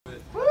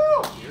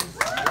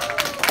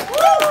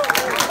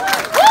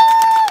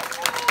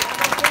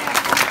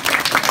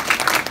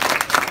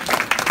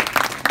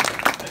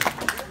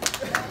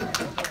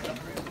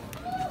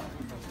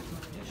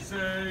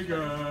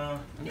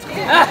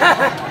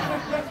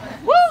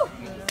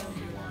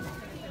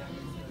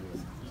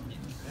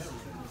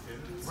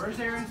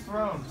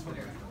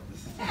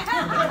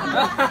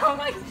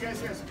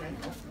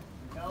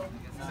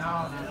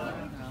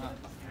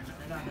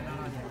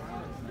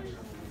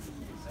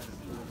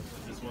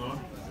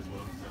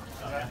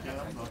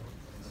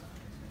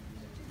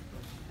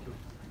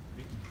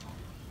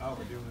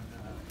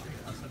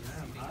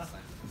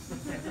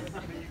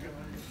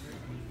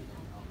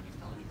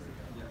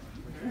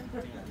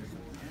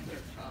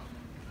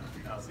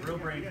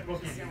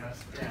bookending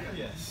us.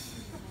 Yes.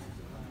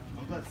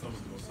 I'm glad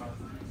someone's going silent.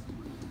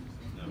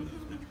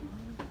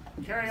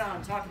 Carry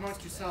on. Talk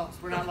amongst yourselves.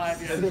 We're not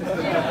live yet.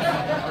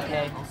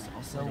 Okay.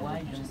 So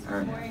why just? All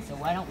right. So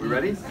why don't we?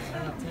 Ready?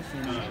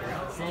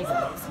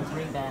 Sega to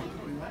bring back.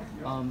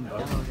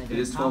 It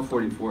is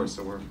 12:44,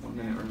 so we're 1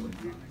 minute early.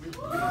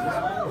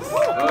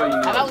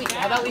 How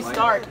about we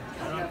start?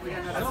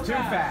 That's too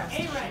fast.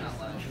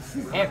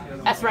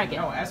 S rank it.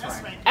 No, S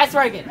rank. S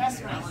rank it.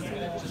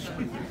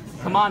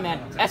 Come on, man.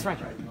 S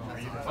rank it.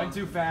 Went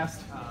too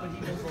fast.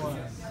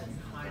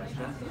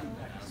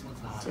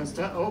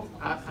 Oh,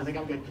 I think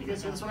I'm good. Can you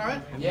guys hear this one all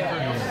right?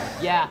 Yeah.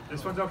 Yeah.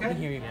 This one's okay? I can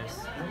hear you guys.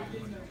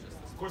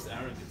 Of course,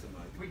 Aaron gets a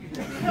mic.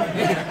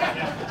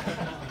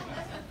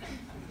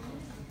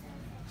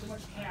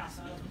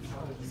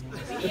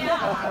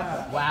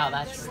 Wow,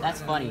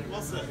 that's funny.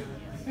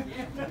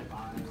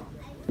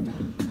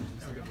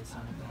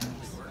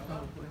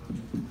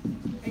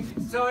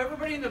 So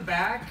everybody in the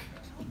back,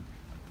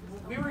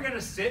 we were going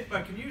to sit,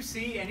 but can you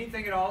see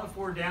anything at all if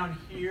we're down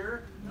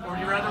here? Or would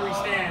you rather we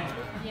stand?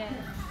 Yeah.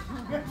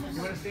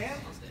 You want to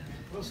stand?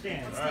 We'll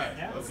stand. All right.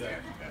 Yeah? Okay.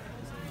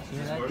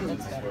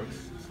 That's better.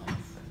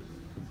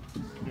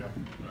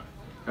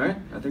 All right,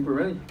 I think we're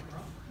ready.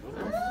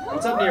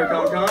 What's up, New York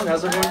Comic Con?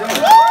 How's everyone doing?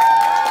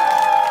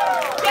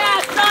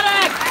 Yeah,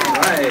 Sonic! All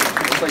right,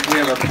 looks like we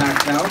have a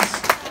packed house.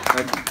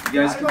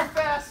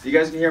 You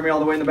guys can hear me all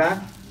the way in the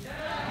back?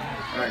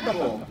 All right,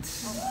 cool.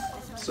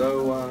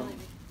 So,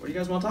 what do you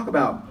guys want to talk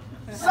about?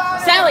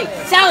 Sally,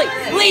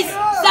 please,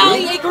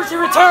 Sally Acres to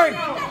return.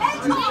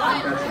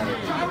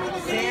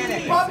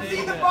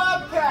 Bubsy the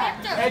Bobcat.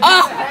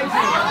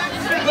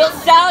 Will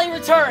Sally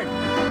return?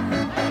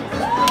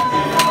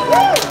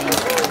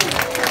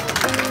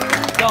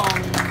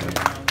 Dong.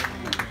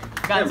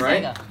 Got Him,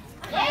 right? Sega.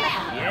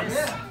 Yes.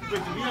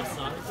 Wait, do we have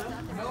Sonic?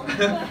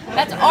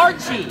 That's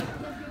Archie.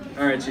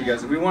 All right, you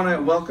guys, we want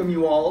to welcome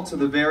you all to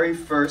the very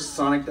first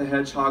Sonic the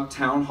Hedgehog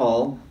Town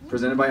Hall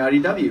presented by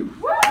IDW.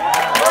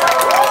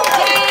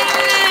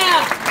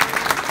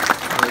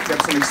 We've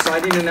got some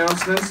exciting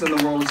announcements in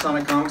the world of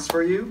Sonic Comics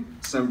for you,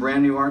 some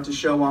brand new art to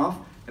show off,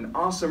 an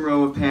awesome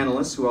row of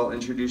panelists who I'll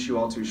introduce you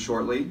all to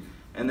shortly,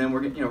 and then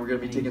we're going to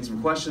be taking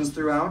some questions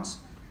throughout.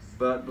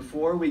 But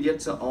before we get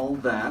to all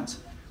that,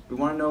 we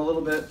want to know a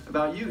little bit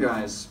about you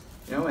guys,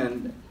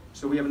 and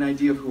so we have an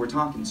idea of who we're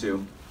talking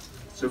to.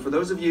 So for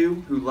those of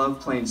you who love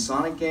playing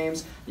Sonic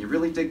games, you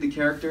really dig the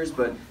characters,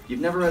 but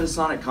you've never read a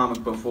Sonic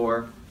comic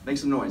before, make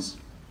some noise.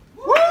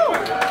 Woo!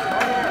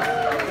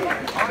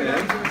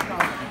 Okay.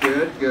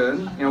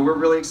 Good. We're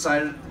really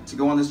excited to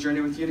go on this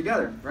journey with you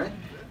together, right?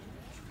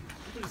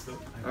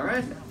 All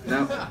right.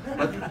 Now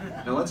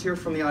let's hear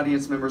from the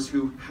audience members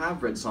who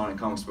have read Sonic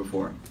comics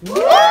before. All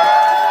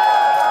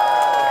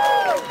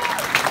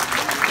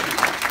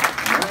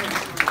right.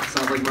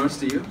 Sounds like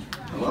most of you.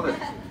 I love it.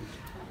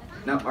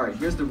 Now, all right,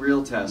 here's the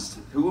real test.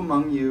 Who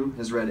among you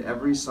has read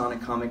every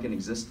Sonic comic in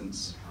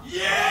existence?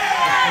 Yeah!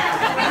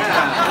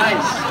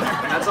 Nice.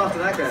 Hats off to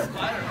that guy.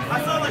 I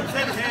saw like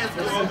 10 hands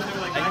go up and they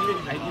were like, I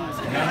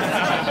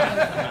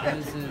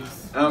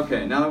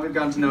Okay, now that we've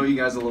gotten to know you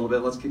guys a little bit,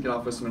 let's kick it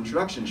off with some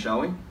introductions,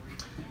 shall we? All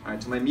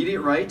right, to my immediate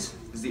right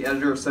is the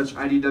editor of such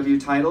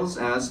IDW titles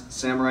as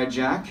Samurai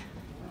Jack,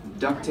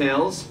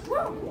 DuckTales,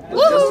 the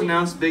just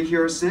announced Big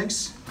Hero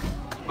 6,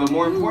 but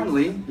more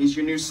importantly, he's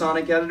your new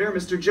Sonic editor,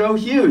 Mr. Joe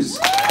Hughes.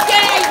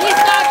 Yay! He's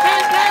not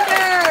Ken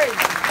Penders!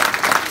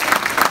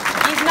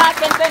 He's not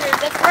Ken Penders,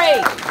 that's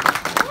great!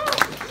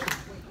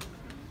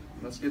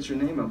 Let's get your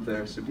name up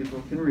there so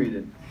people can read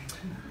it.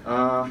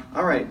 All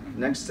right,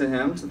 next to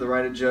him, to the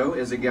right of Joe,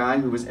 is a guy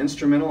who was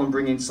instrumental in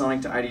bringing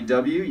Sonic to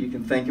IDW. You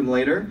can thank him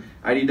later.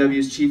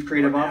 IDW's Chief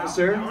Creative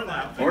Officer,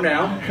 or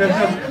now,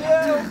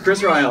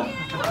 Chris Ryle.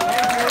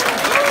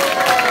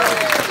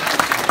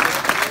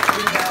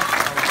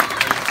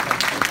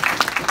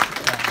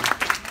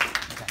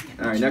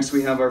 All right, next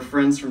we have our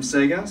friends from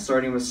Sega,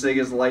 starting with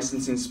Sega's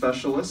licensing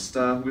specialist,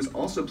 who has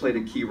also played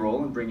a key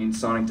role in bringing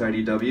Sonic to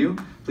IDW.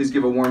 Please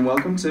give a warm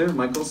welcome to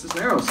Michael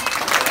Cisneros.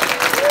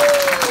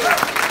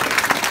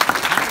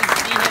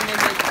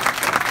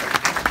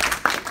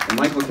 And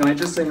Michael, can I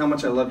just say how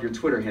much I love your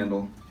Twitter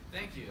handle?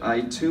 Thank you.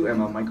 I too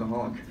am a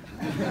Mikeaholic.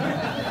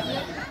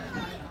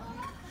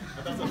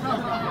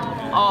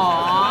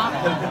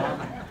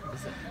 Aww.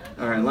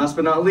 All right, last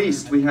but not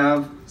least, we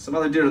have some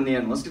other dude in the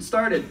end. Let's get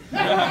started.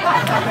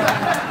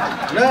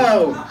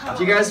 No!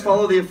 Do you guys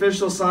follow the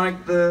official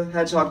Sonic the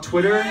Hedgehog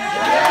Twitter? Yeah!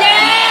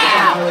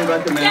 I highly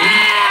recommend.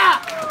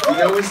 Yeah! You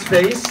know his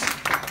face?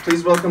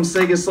 Please welcome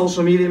Sega's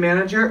social media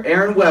manager,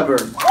 Aaron Weber.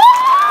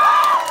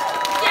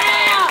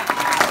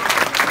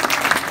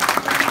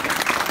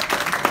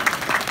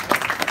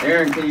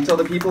 Aaron, can you tell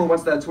the people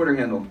what's that Twitter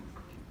handle?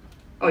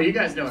 Oh, you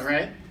guys know it,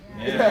 right?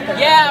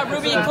 Yeah,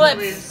 Ruby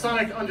Eclipse.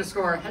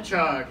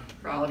 Sonic_Hedgehog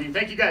for all of you.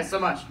 Thank you guys so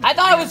much. I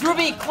thought it was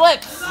Ruby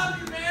Eclipse.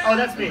 Oh,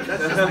 that's me.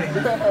 That's just me.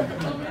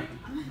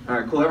 All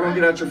right, cool. Everyone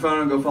get out your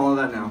phone and go follow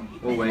that now.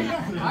 We'll wait.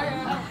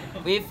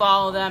 We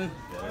follow them.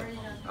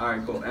 All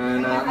right, cool.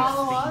 And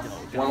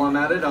while I'm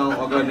at it,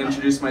 I'll go ahead and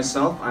introduce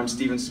myself. I'm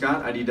Steven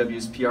Scott,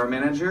 IDW's PR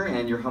manager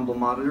and your humble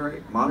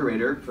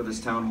moderator for this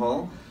town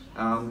hall.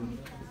 And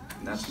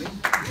that's me. All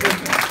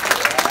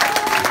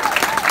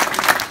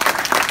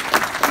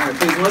right,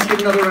 please, let's give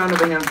another round of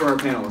a hand for our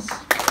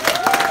panelists.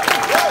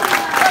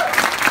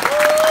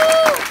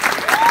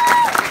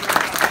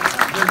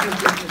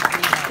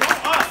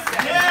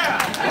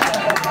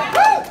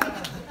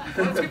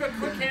 Let's give a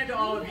quick hand to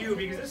all of you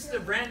because this is a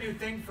brand new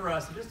thing for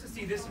us. And just to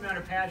see this amount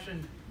of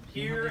passion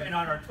here and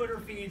on our Twitter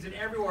feeds and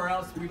everywhere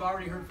else, we've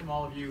already heard from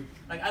all of you.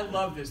 Like, I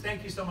love this.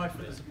 Thank you so much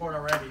for the support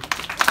already.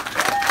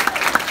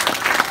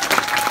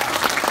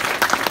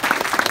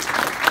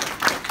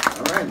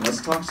 All right,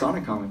 let's talk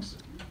Sonic comics.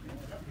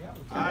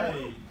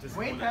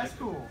 Wait, that's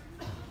cool.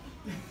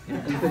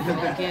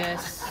 I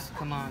guess.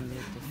 Come on.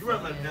 You were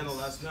at my panel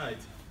last night,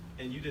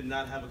 and you did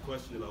not have a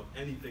question about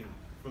anything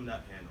from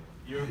that panel.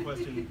 Your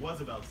question was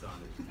about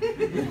Sonic.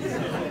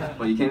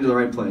 Well, you came to the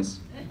right place.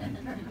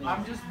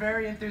 I'm just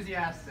very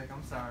enthusiastic.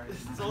 I'm sorry.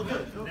 It's all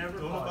good. Don't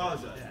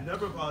apologize. Yeah.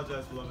 Never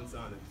apologize for loving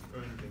Sonic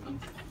or anything else.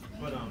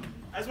 But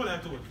I just want to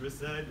echo what Chris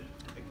said.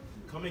 Like,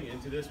 coming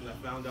into this, when I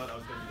found out I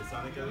was going to be the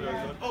Sonic editor, I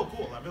was like, oh,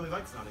 cool. I really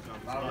like Sonic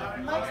comics.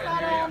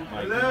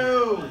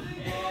 Hello.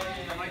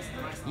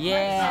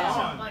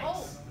 Yeah.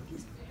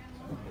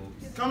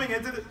 Coming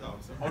into this. Oh,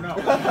 I'm sorry. Oh no.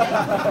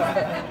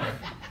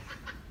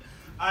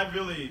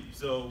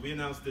 So we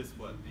announced this,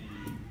 what,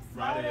 the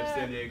Friday of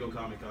San Diego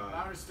Comic-Con.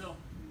 Louder still.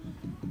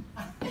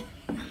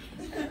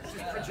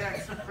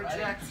 Just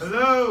project.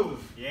 Hello!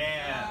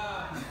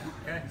 Yeah!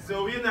 Okay.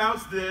 So we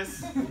announced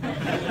this,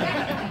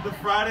 the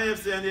Friday of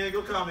San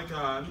Diego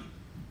Comic-Con,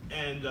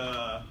 and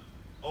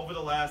over the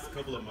last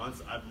couple of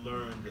months, I've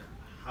learned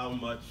how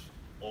much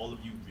all of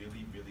you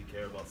really, really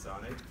care about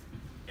Sonic,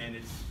 and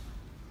it's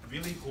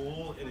really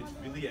cool, and it's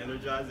really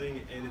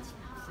energizing, and it's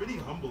pretty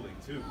humbling,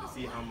 too, to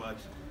see how much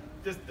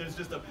there's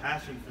just a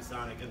passion for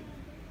Sonic. And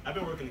I've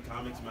been working in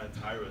comics my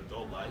entire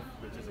adult life,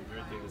 which is a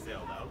weird thing to say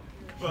out loud.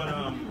 But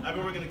I've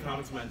been working in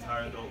comics my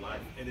entire adult life,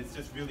 and it's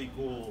just really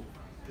cool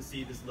to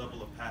see this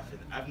level of passion.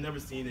 I've never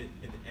seen it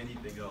in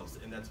anything else,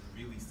 and that's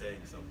really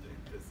saying something.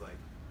 It's like,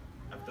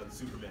 I've done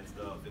Superman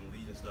stuff and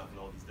Legion stuff and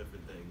all these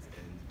different things,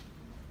 and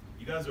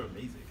you guys are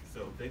amazing.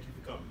 So thank you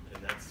for coming,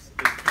 and that's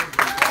it.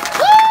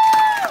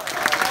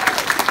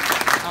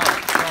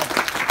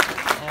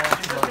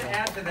 And just to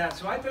add to that,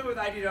 so I've been with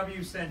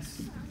IDW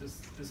since,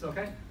 this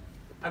okay?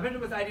 I've been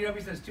with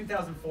IDW since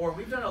 2004.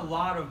 We've done a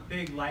lot of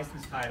big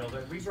licensed titles.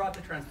 We brought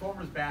the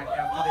Transformers back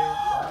after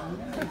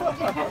they were...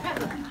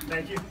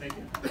 Thank you.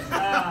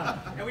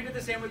 And we did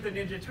the same with the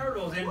Ninja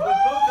Turtles. And with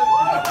both of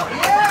them...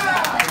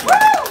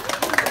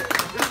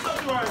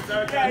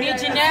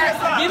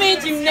 You mean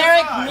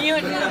generic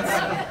mutants,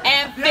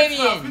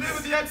 amphibians. We did it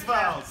with the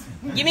X-Files.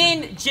 You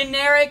mean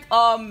generic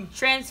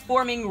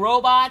transforming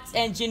robots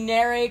and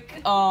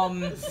generic Not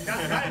this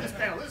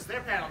panel. This is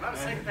their panel, not a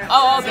second panel.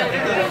 Oh,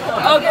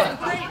 okay.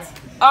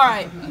 All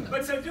right.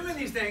 But so doing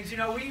these things, you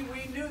know, we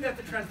knew that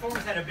the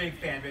Transformers had a big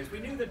fan base. We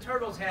knew the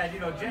Turtles had, you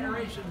know,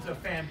 generations of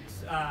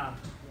fans.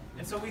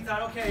 And so we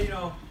thought, okay, you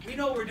know, we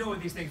know what we're doing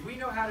with these things. We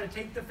know how to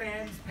take the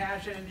fans'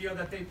 passion, you know,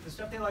 the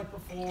stuff they liked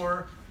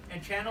before,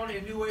 and channel it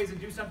in new ways and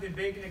do something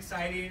big and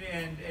exciting.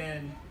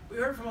 And we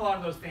heard from a lot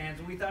of those fans,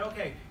 and we thought,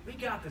 okay, we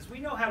got this. We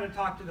know how to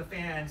talk to the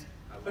fans.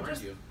 But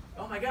just,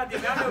 oh my God, the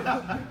amount of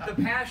the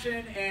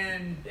passion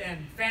and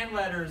fan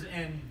letters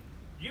and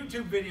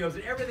YouTube videos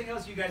and everything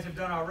else you guys have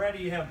done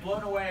already have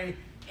blown away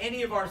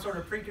any of our sort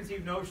of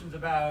preconceived notions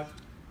about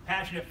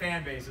passionate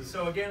fan bases.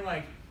 So again,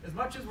 like, as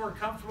much as we're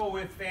comfortable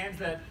with fans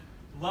that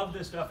love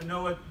this stuff and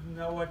know what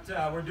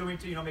we're doing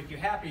to, you know, make you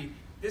happy,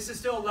 this is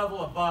still a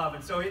level above,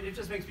 and so it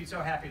just makes me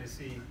so happy to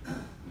see.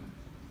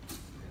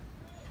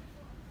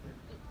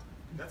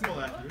 That's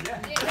all accurate. Yeah.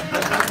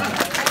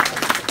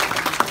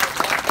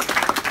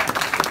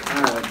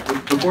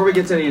 Before we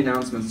get to any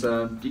announcements,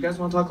 do you guys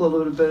want to talk a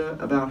little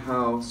bit about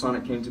how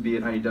Sonic came to be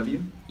at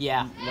IDW?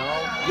 Yeah. No.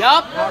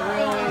 Yup. Not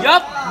really.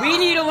 Yup. We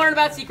need to learn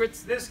about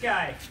secrets. This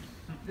guy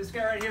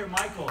right here,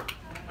 Michael.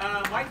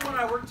 Michael and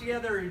I worked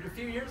together a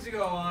few years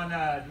ago on.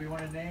 Do we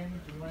want to name?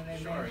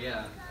 Sure,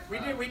 yeah.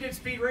 We did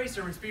Speed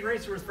Racer when Speed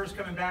Racer was first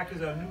coming back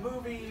as a new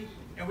movie,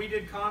 and we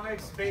did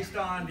comics based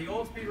on the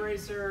old Speed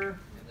Racer.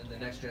 And then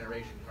the Next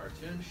Generation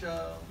cartoon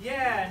show.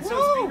 Yeah, and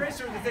so Speed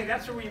Racer was the thing.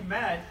 That's where we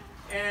met,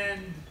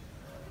 and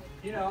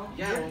you know.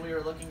 Yeah, when we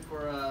were looking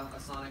for a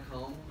Sonic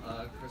home,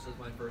 Chris was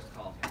my first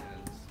call,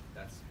 and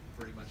that's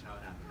pretty much how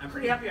it happened. I'm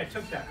pretty happy I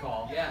took that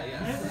call. Yeah.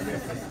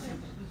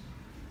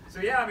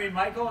 So yeah, I mean,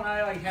 Michael and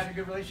I had a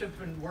good relationship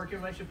and working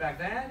relationship back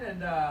then,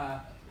 and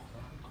I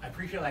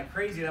appreciate it like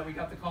crazy that we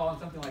got the call on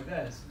something like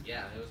this.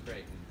 Yeah, it was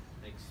great. And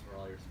thanks for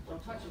all your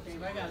support. Don't touch it,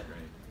 babe. I got it.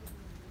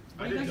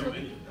 I didn't know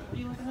any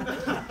of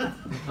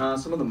that.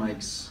 Some of the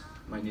mics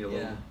might need a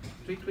little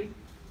tweak.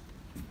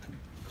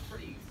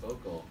 Pretty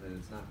vocal, and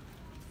it's not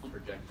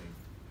projecting.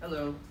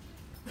 Hello.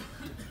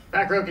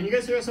 Back row, can you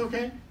guys hear us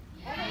okay?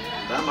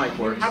 That mic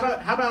works.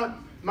 How about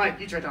Mike,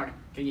 you try talking.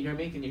 Can you hear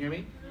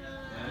me?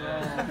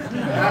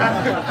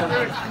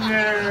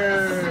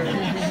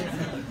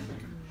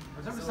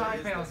 Some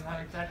side panels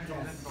have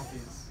technical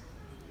difficulties.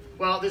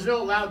 Well, there's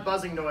no loud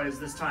buzzing noise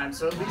this time,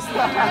 so at least we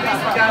got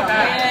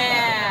that.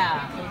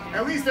 Yeah.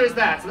 At least there's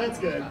that, so that's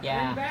good.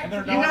 Yeah. And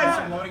there are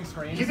some loading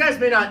screens. You guys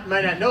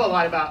might not know a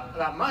lot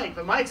about Mike,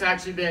 but Mike's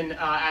actually been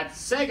at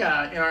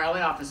Sega in our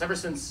LA office ever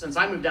since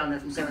I moved down there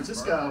from San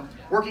Francisco,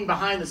 working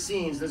behind the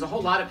scenes. There's a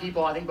whole lot of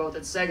people, I think, both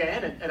at Sega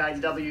and at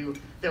IDW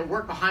that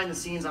work behind the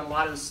scenes on a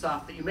lot of the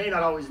stuff that you may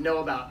not always know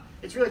about.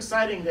 It's really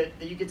exciting that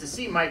you get to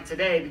see Mike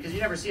today because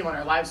you never see him on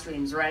our live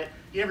streams, right?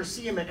 You never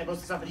see him at most of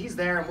the stuff, but he's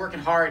there and working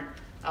hard,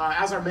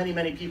 as are many,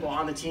 many people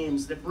on the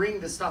teams that bring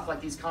the stuff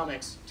like these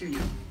comics to you.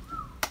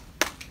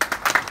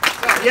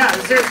 So, yeah,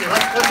 seriously,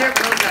 let's hear it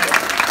for those guys.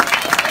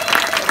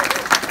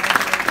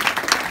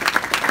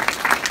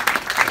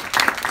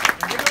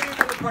 And we don't even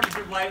take the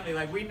partnership lightly.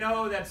 Like, we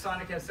know that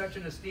Sonic has such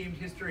an esteemed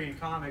history in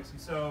comics,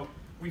 and so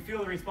we feel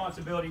the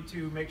responsibility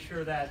to make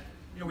sure that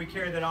we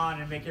carry that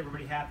on and make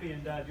everybody happy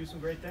and do some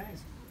great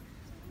things.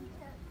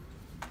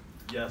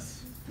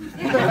 Yes.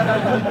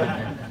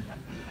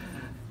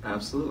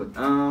 Absolutely.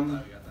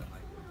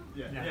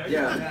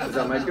 Yeah. Is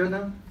that mic good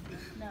now?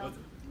 No.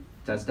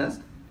 Test. Yes.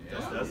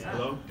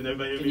 Hello? Can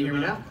everybody Can you hear me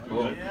now?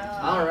 Cool.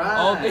 All right.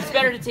 Oh, it's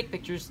better to take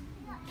pictures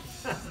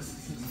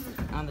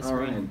on the All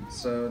screen. right.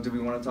 So, do we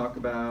want to talk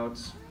about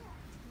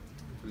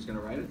who's going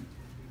to write it?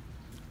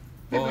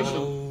 Maybe we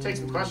should take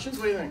some questions.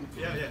 What do you think?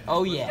 Yeah.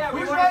 Oh yeah.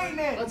 We're writing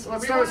it. Let's We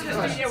start with some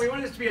wanted questions. we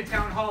wanted this to be a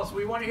town hall, so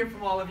we want to hear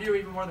from all of you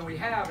even more than we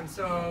have, and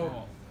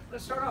so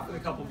let's start off with a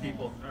couple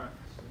people.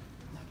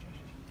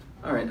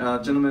 All right,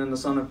 gentleman in the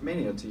Sonic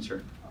Mania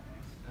t-shirt.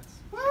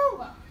 Woo!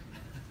 Oh,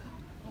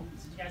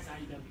 so you guys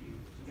IDW, you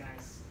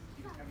guys,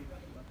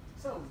 everybody.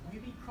 So, will you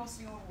be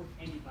crossing over with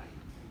anybody?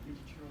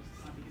 Ninja Turtles or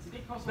something? Because you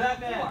did cross over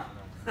before.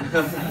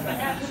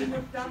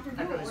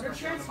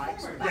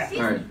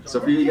 All right, so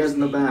for you guys in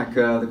the back,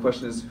 the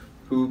question is,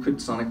 who could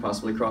Sonic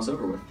possibly cross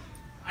over with?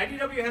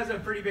 IDW has a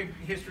pretty big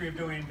history of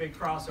doing big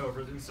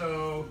crossovers, and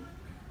so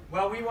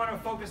while we want to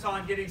focus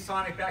on getting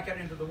Sonic back out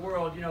into the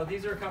world,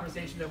 these are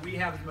conversations that we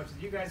have as much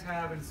as you guys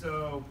have, and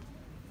so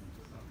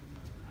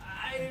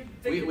I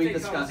think We it's a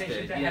discussed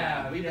conversation it. to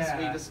Yeah, have. we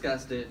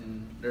discussed it,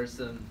 and there's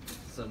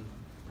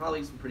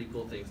probably some pretty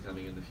cool things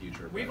coming in the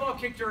future. We've but- all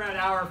kicked around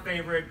our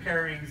favorite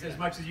pairings as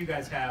much as you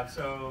guys have,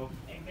 so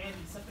Eggman and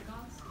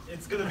Decepticons?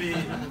 It's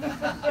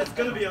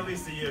gonna be at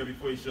least a year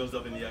before he shows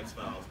up in the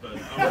X-Files, but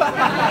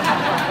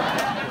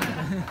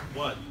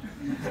what?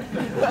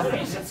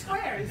 Station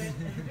Square.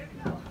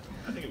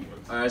 I think it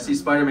works. I see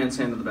Spider-Man's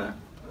hand in the back.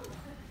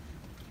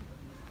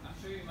 I'm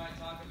sure you might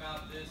talk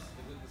about this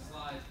with the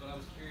slides, but I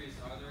was curious,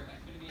 are there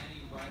going to be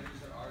any writers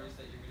or artists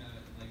that you're going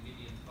to maybe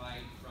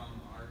invite from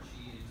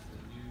Archie into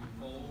the new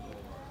fold?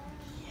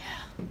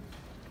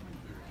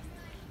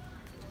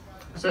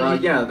 Or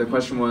Yeah, the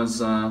question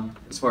was,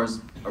 as far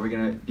as, are we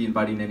going to be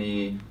inviting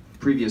any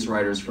previous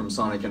writers from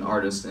Sonic and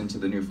artists into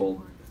the new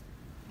fold?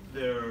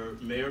 There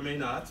may or may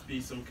not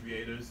be some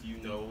creators you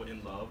know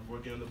and love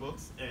working on the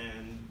books,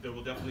 and there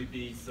will definitely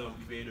be some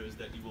creators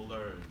that you will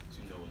learn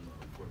to know and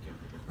love working on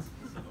the books.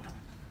 So.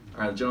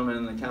 All right, the gentleman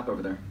in the cap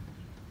over there.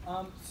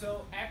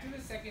 So after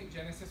the second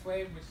Genesis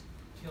wave, which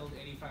killed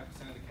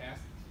 85% of the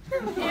cast,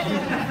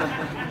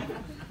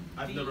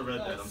 I've never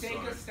read that, I'm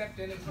Sega sorry. stepped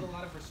in and put a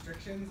lot of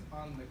restrictions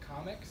on the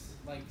comics.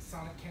 Like,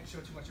 Sonic can't show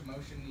too much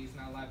emotion, he's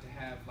not allowed to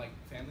have,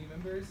 family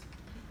members.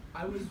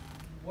 I was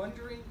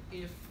wondering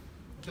if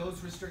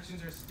those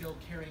restrictions are still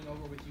carrying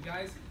over with you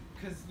guys,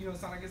 because,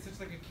 Sonic has such,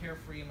 a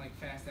carefree and,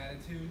 fast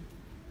attitude,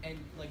 and,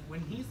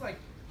 when he's,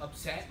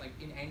 upset,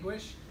 in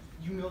anguish,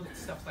 you know that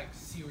stuff's,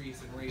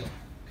 serious and real,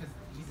 because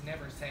he's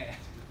never sad.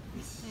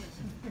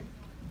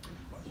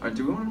 All right,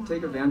 do we want to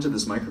take advantage of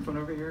this microphone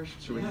over here?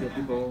 Should we get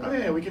people? Oh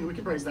yeah, we can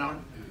praise that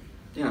one.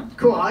 Yeah.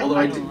 Cool. Although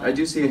I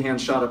do see a hand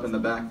shot up in the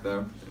back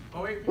though.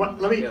 Oh, wait.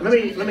 What? Let me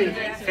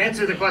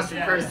answer the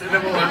question first, and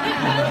then we'll.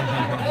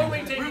 We're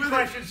only taking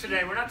questions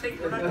today. We're not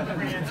taking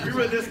answers. We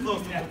were this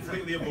close to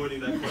completely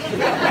avoiding that question.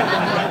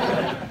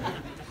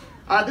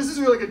 This is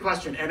a really good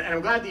question, and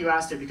I'm glad that you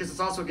asked it because it's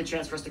also a good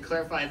chance for us to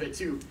clarify a bit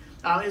too.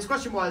 His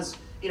question was,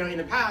 in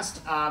the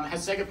past,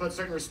 has Sega put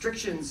certain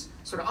restrictions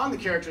sort of on the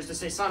characters to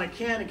say Sonic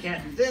can and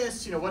can't do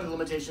this? What are the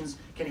limitations?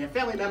 Can he have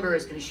family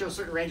members? Can he show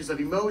certain ranges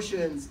of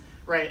emotions?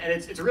 Right, and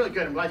it's really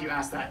good. I'm glad you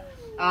asked that.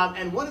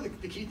 And one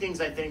of the key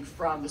things I think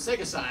from the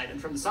Sega side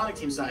and from the Sonic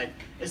team side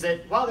is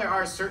that while there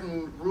are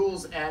certain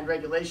rules and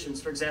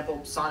regulations, for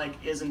example, Sonic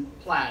isn't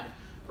plaid,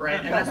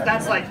 right?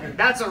 And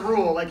that's a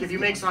rule. Like if you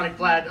make Sonic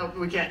plaid,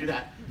 we can't do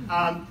that.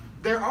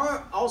 There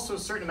are also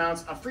certain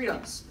amounts of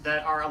freedoms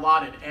that are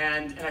allotted,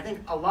 and I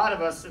think a lot of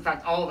us, in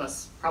fact all of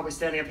us, probably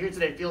standing up here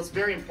today, feel it's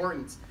very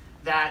important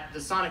that the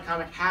Sonic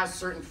comic has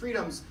certain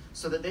freedoms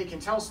so that they can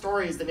tell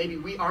stories that maybe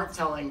we aren't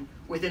telling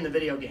within the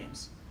video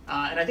games.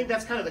 And I think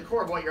that's kind of the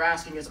core of what you're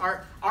asking is,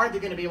 are they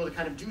going to be able to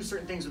kind of do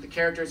certain things with the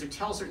characters or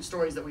tell certain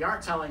stories that we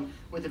aren't telling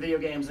with the video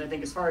games? And I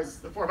think as far as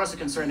the four of us are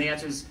concerned, the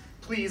answer is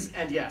please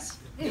and yes.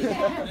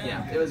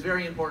 Yeah, it was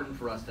very important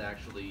for us to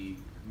actually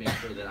make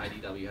sure that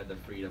IDW had the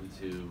freedom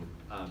to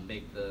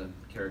make the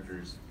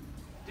characters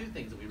do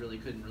things that we really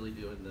couldn't really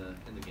do in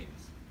the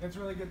games. That's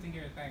really good to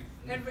hear. Thanks.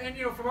 And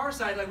you know, from our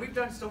side, like we've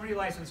done so many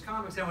licensed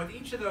comics, and with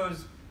each of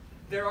those,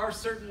 there are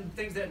certain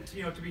things that,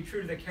 you know, to be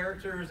true to the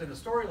characters and the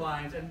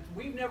storylines, and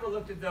we've never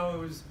looked at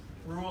those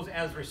rules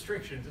as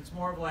restrictions. It's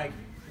more of like,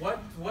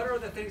 what are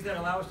the things that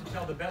allow us to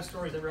tell the best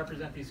stories that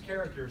represent these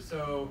characters?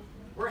 So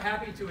we're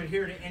happy to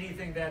adhere to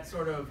anything that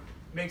sort of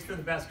makes for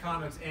the best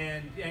comics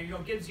and you know,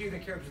 gives you the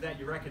characters that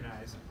you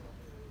recognize.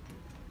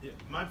 Yeah,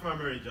 my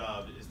primary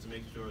job is to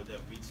make sure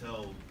that we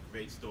tell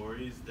great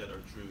stories that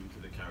are true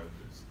to the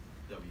characters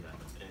that we have,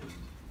 and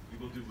we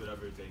will do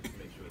whatever it takes to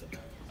make sure that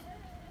happens.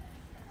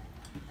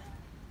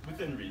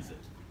 Within reason.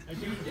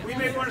 We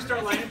may want to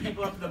start lining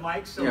people up to the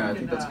mic, so yeah, we I can,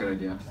 think that's a good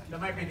idea.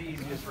 That might be the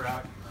easiest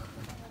route.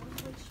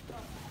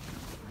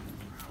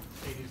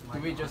 Do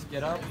we just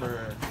get up,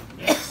 or?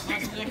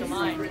 Take a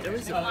line.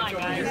 Come on,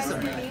 guys.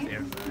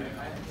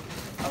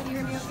 Oh, you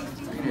hear me okay?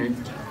 Okay.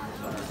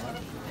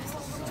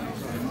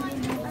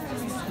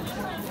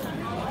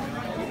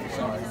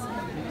 Sorry.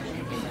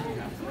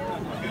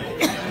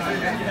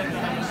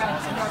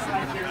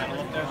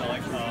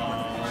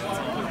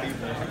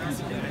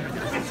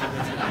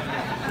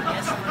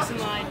 Yes, in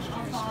line.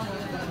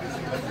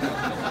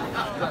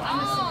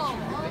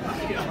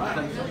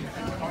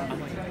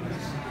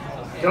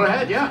 Go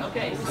ahead, yeah.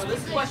 Okay, so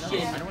this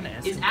question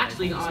is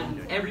actually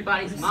on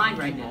everybody's mind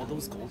right now.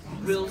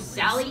 Will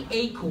Sally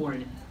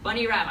Acorn,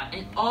 Bunny Rabbit,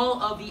 and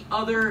all of the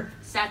other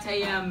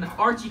SatAM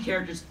Archie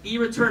characters be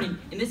returning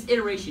in this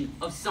iteration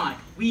of Sonic?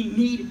 We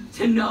need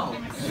to know.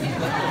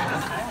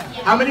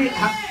 How many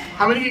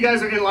of you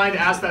guys are in line to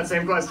ask that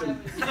same question?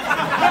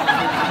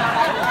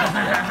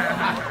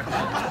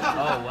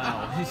 Oh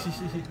wow.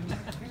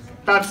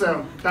 Thought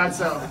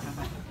so.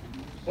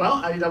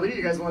 Well, IDW,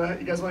 you guys want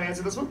to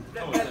answer this one?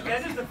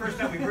 That is the first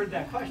time we've heard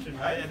that question,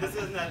 right? And this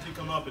hasn't actually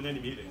come up in any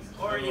meetings.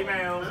 Or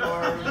emails,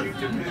 or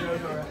YouTube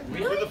videos, or...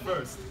 We're the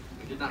first.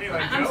 Anyway,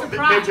 I'm Joe?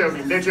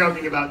 surprised. They're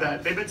joking about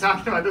that. They've been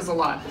talking about this a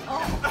lot.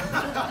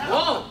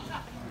 Whoa!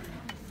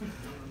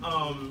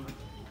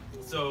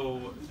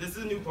 So this is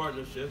a new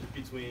partnership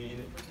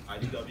between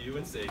IDW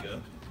and Sega,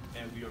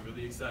 and we are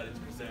really excited to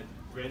present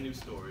brand new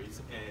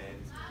stories. And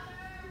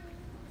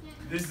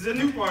this is a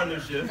new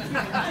partnership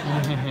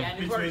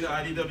between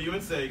IDW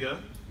and Sega,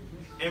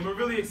 and we're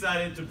really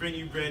excited to bring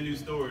you brand new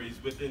stories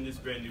within this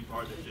brand new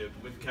partnership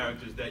with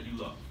characters that you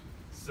love.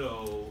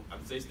 So I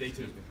would say stay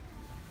tuned.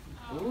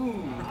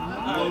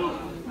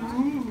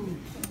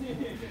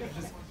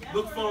 Just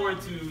look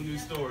forward to new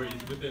stories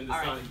within the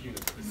Sonic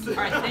universe. All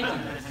right, thank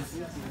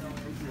you.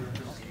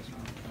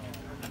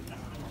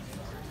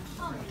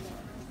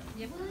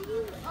 Will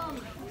you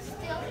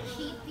still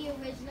keep the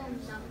original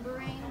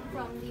numbering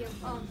from the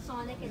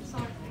Sonic and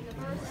Sonic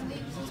Universe? And will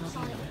you keep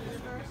Sonic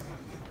Universe?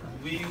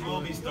 We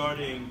will be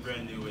starting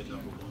brand new at #1.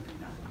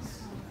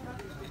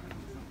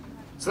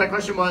 So that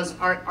question was,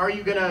 are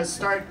you going to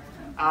start,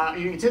 are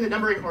you going to continue the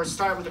numbering or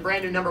start with the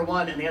brand new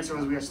 #1? And the answer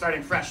was we are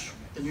starting fresh,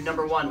 the new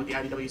 #1 with the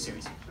IDW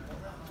series. I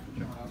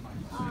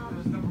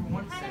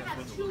kind of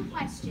have two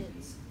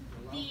questions.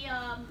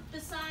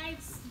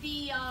 Besides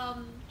the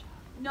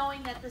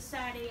knowing that the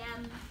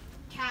SatAM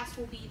cast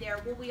will be there,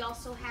 will we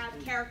also have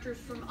characters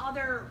from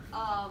other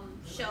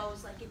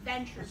shows like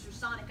Adventures or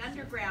Sonic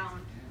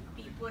Underground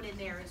be put in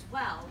there as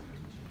well?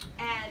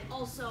 And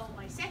also,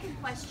 my second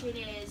question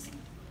is,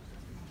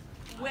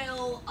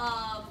 will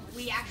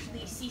we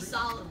actually see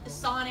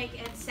Sonic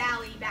and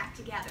Sally back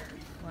together?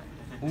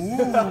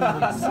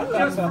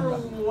 Just for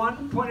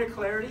one point of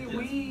clarity,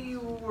 we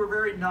were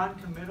very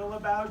non-committal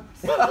about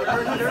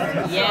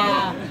characters.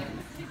 Yeah.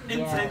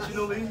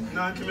 Intentionally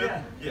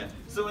non-committal? Yeah.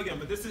 So again,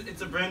 but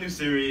it's a brand new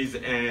series,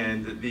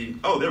 and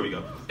there we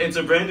go. It's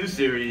a brand new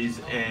series,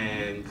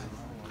 and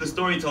the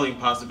storytelling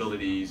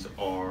possibilities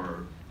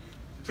are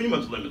pretty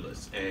much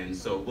limitless. And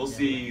so we'll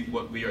see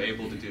what we are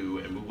able to do,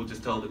 and we'll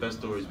just tell the best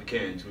stories we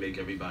can to make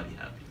everybody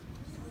happy.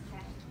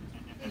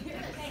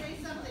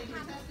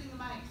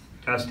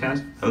 Test,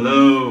 test.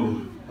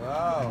 Hello.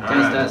 Wow.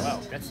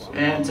 Test.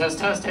 And test.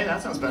 Hey,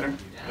 that sounds better.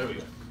 There we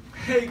go.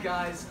 Hey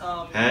guys,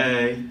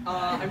 Hey.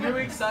 I'm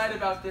really excited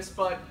about this,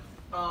 but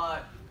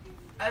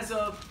as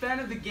a fan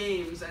of the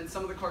games and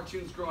some of the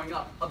cartoons growing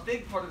up, a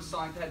big part of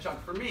Sonic the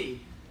Hedgehog for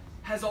me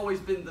has always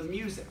been the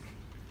music.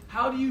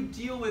 How do you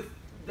deal with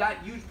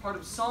that huge part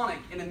of Sonic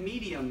in a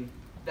medium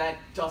that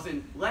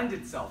doesn't lend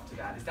itself to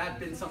that? Has that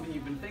been something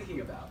you've been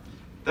thinking about?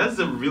 That's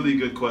a really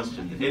good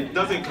question. It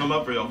doesn't come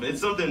up very often.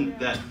 It's something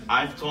that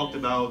I've talked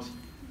about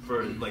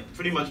for like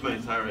pretty much my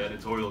entire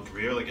editorial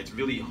career. Like, it's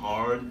really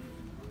hard.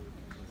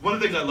 One of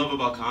the things I love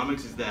about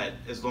comics is that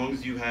as long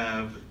as you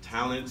have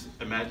talent,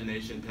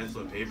 imagination,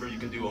 pencil, and paper, you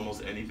can do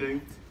almost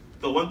anything.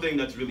 The one thing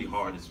that's really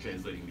hard is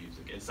translating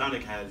music. And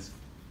Sonic has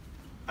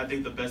I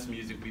think, the best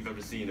music we've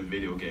ever seen in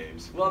video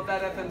games. Love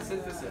that FM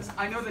synthesis.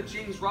 I know that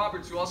James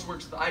Roberts, who also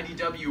works at the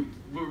IDW,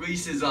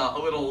 releases a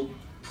little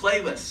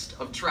playlist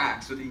of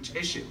tracks with each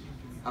issue.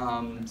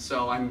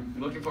 So I'm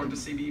looking forward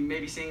to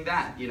maybe seeing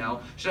that, you know.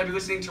 Should I be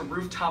listening to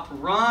Rooftop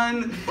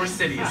Run or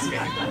City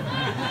Escape?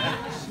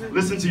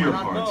 Listen to your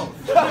heart. I'll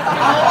open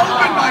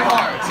my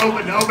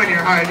heart. Open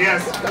your heart,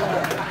 yes.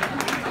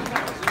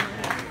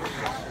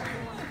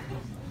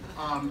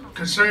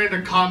 Concerning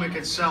the comic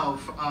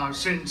itself,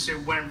 since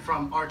it went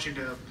from Archie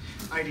to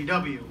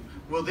IDW,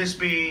 will this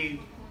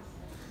be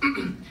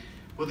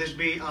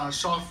a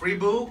soft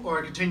reboot or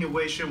a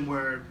continuation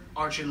where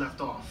Archie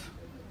left off?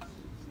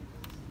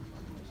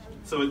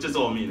 So it's just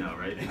all me now,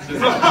 right? It's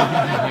just,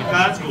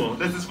 that's cool.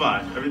 This is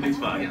fine. Everything's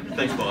fine.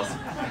 Thanks, boss.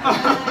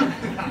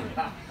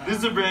 This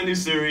is a brand new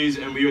series,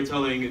 and we are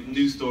telling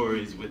new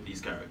stories with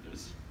these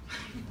characters.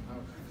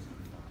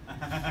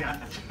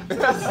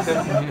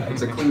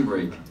 It's a clean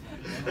break.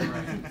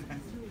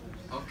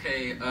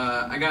 Okay,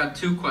 I got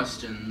 2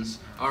 questions.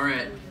 All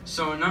right,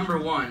 so number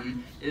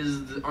 1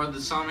 is: are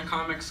the Sonic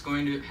comics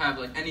going to have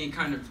like any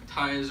kind of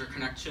ties or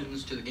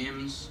connections to the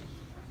games?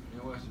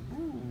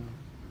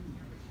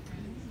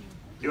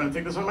 You want to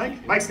take this one,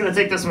 Mike? Mike's going to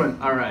take this one.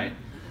 All right.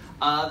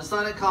 The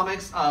Sonic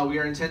comics, we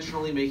are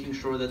intentionally making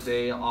sure that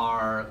they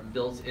are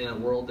built in a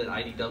world that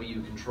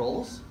IDW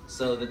controls,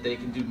 so that they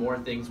can do more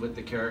things with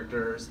the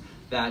characters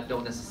that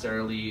don't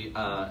necessarily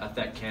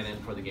affect canon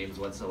for the games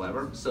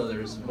whatsoever. So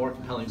there's more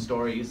compelling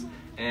stories,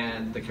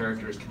 and the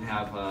characters can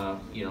have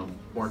you know,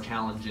 more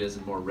challenges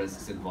and more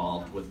risks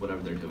involved with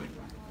whatever they're doing.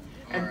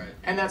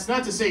 And that's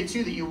not to say,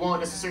 too, that you won't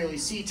necessarily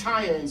see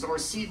tie-ins or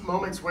see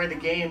moments where the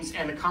games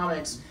and the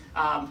comics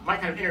might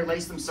kind of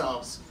interlace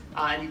themselves.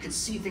 And you could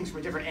see things from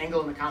a different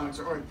angle in the comics,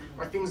 or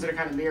things that are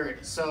kind of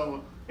mirrored.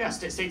 So, yeah,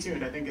 stay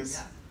tuned, I think,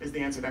 is the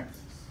answer there.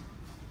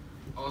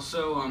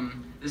 Also,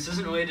 this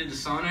isn't related to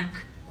Sonic,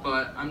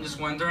 but I'm just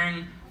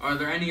wondering, are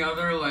there any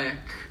other, like,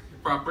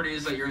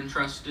 properties that you're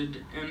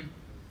interested in?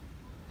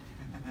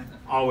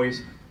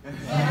 Always.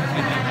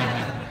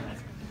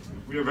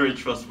 We are very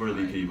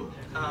trustworthy people.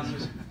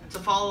 To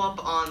follow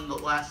up on the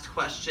last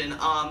question,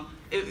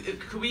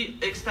 could we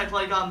expect,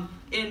 like,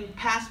 in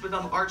past with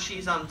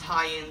Archie's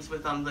tie-ins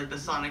with like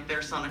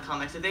their Sonic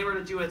comics, if they were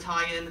to do a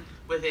tie-in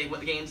with the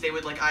games, they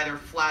would like either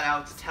flat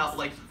out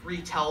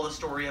retell the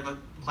story of a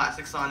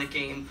classic Sonic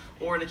game,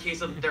 or in the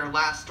case of their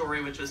last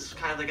story, which was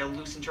kind of like a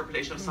loose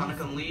interpretation of Sonic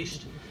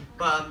Unleashed.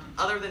 But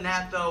other than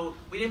that, though,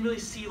 we didn't really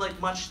see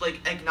much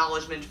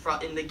acknowledgement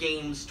in the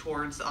games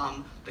towards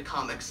the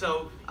comics.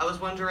 So I was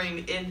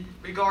wondering, in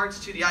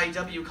regards to the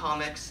IDW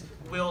comics,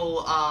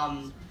 will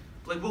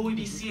we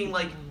be seeing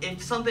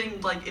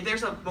if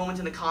there's a moment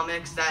in the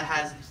comics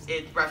that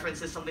it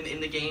references something in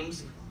the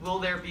games, will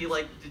there be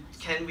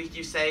can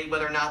you say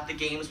whether or not the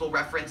games will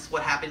reference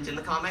what happened in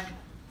the comic?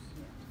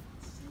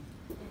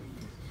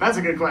 That's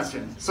a good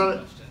question.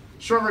 So,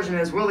 short version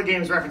is, will the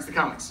games reference the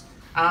comics?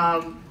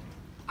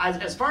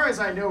 As far as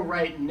I know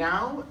right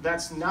now,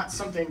 that's not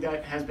something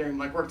that has been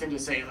worked into,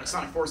 say,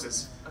 Sonic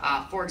Forces,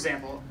 for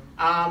example.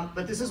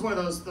 But this is one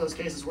of those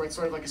cases where it's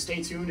sort of like a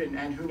stay tuned,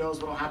 and who knows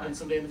what will happen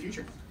someday in the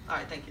future. All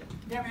right, thank you.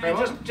 Yeah,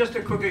 man, just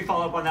to quickly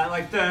follow up on that,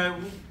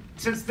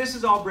 since this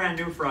is all brand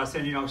new for us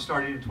and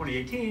starting in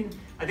 2018,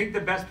 I think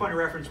the best point of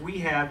reference we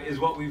have is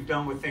what we've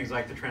done with things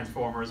like the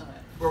Transformers,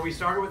 where we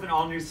started with an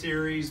all-new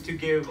series to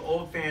give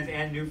old fans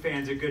and new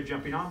fans a good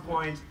jumping-on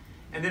point,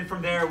 and then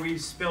from there we've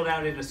spilled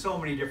out into so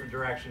many different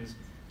directions,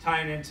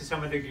 tying into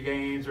some of the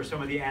games or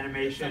some of the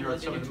animation or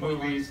some of the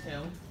movies.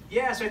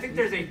 Yeah, so I think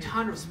there's a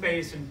ton of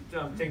space and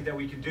things that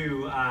we can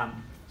do.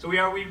 So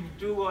we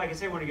do, like I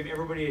say, want to give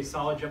everybody a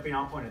solid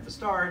jumping-on point at the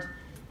start,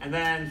 and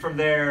then from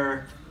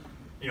there,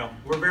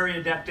 we're very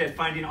adept at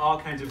finding all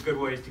kinds of good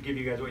ways to give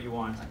you guys what you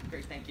want.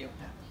 Great, thank you.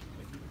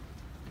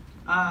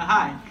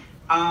 Hi.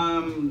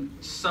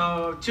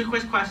 So 2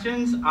 quick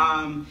questions.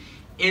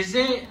 Is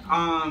it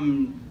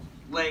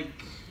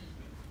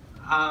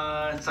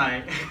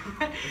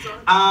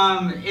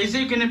is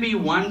it gonna be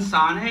one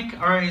Sonic,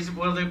 or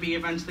will there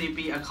eventually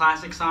be a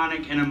classic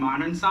Sonic and a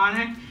modern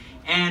Sonic?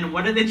 And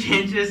what are the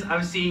chances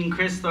of seeing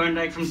Chris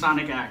Thorndike from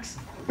Sonic X?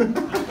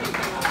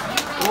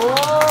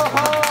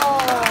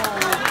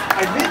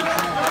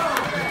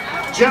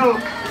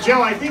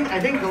 Joe, I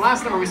think the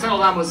last number we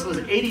settled on was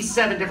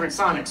 87 different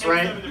Sonics,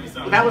 right? 87 different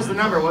Sonics. That was the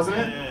number, wasn't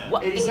it? Yeah.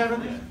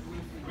 87?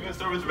 We're gonna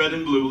start with red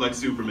and blue like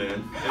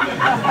Superman.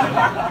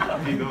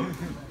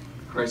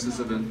 Crisis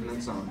of Infinite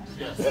Sonics.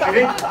 Yes.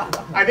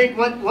 I think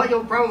what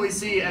you'll probably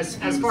see as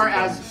far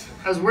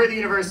as where the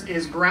universe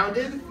is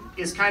grounded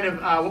is kind of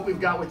what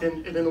we've got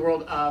within the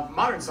world of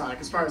modern Sonic,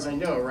 as far as I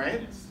know,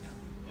 right?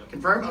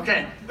 Confirmed?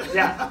 Okay.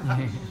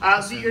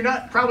 Yeah. So you're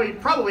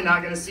probably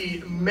not going to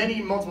see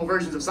multiple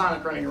versions of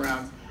Sonic running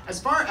around. As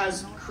far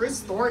as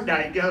Chris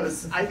Thorndike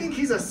goes, I think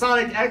he's a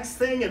Sonic X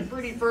thing and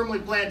pretty firmly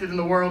planted in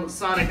the world of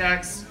Sonic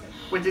X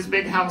with his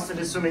big house and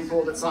his swimming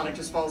pool that Sonic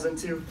just falls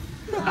into.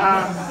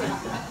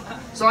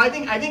 So I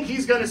think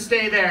he's going to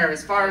stay there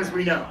as far as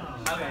we know.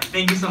 Okay.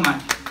 Thank you so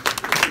much.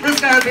 This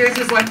guy up here is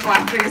just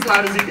clapping as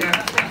loud as he can.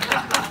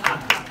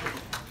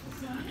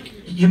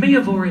 You may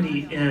have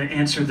already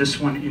answered this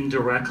one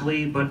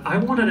indirectly, but I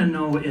wanted to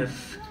know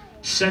if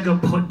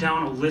Sega put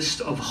down a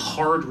list of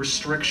hard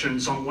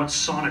restrictions on what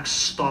Sonic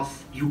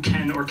stuff you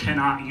can or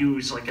cannot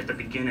use, like at the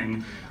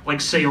beginning.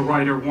 Like, say a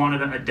writer wanted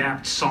to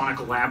adapt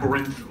Sonic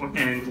Labyrinth,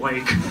 and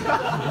like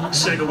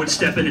Sega would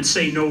step in and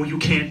say, no, you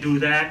can't do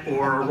that.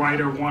 Or a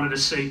writer wanted to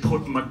say,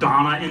 put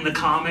Madonna in the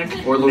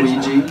comic. Or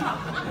Luigi.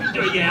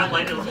 Yeah,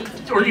 like,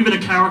 or even a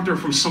character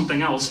from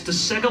something else. Does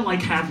Sega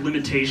like have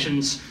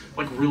limitations,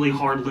 like really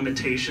hard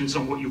limitations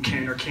on what you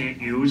can or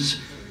can't use?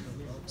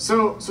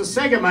 So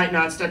Sega might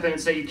not step in and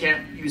say you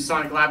can't use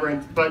Sonic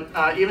Labyrinth, but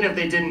even if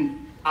they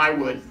didn't, I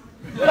would.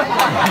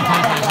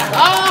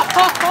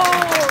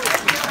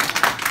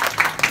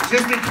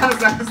 Just because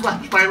that is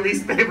like my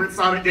least favorite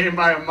Sonic game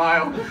by a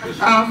mile.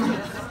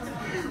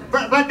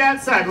 But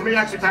that said, let me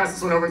actually pass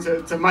this one over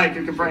to Mike,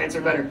 who can probably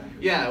answer better.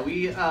 Yeah,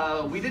 we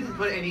didn't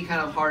put any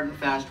kind of hard and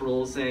fast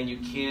rules saying you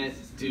can't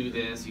do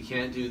this, you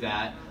can't do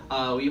that.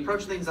 We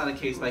approach things on a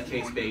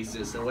case-by-case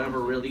basis, and whatever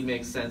really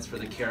makes sense for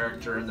the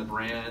character and the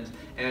brand,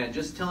 and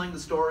just telling the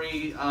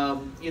story,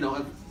 you know,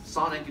 of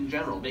Sonic in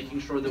general, making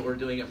sure that we're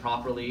doing it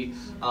properly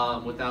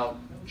without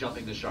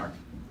jumping the shark.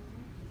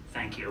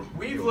 Thank you.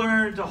 We've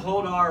learned to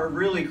hold our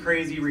really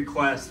crazy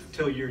requests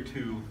till year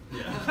 2.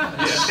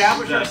 Yeah.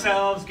 Establish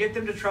ourselves, get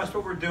them to trust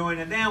what we're doing,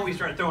 and then we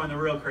start throwing the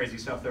real crazy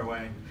stuff their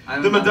way.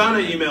 The Madonna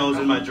email is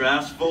in my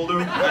drafts folder.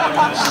 I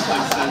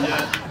haven't sent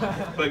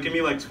yet, but give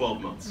me like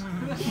 12 months.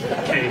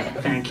 Okay,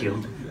 thank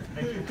you.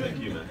 Thank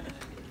you, man.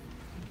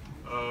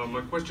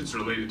 My question's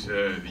related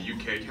to the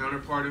UK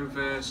counterpart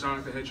of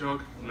Sonic the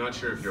Hedgehog. I'm not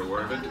sure if you're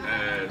aware of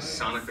it.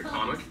 Sonic the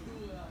comic.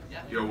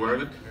 You're aware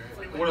of it?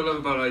 What I love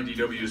about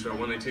IDW is that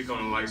when they take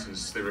on a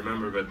license, they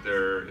remember that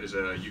there is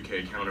a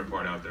UK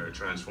counterpart out there: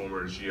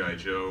 Transformers, G.I.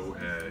 Joe,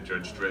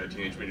 Judge Dredd,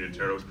 Teenage Mutant Ninja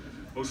Turtles.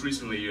 Most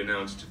recently, you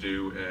announced to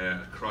do a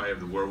Cry of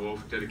the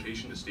Werewolf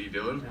dedication to Steve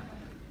Dillon.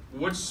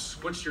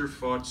 What's your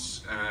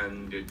thoughts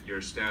and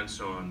your stance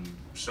on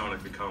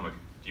Sonic the comic?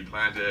 Do you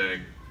plan to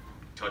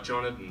touch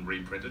on it and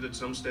reprint it at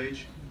some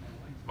stage?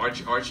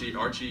 Archie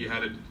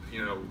had it.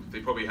 You know, they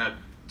probably had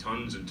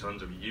tons and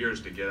tons of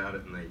years to get at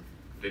it, and they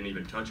didn't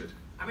even touch it.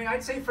 I mean,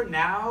 I'd say for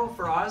now,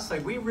 for us,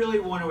 like, we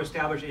really want to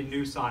establish a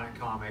new Sonic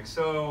comic.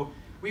 So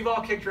we've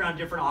all kicked around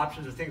different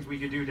options of things we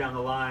could do down the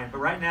line. But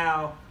right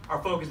now,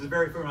 our focus is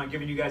very firm on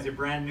giving you guys a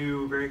brand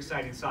new, very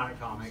exciting Sonic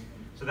comic.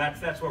 So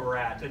that's where we're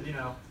at. And, you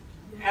know,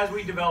 as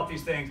we develop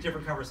these things,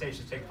 different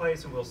conversations take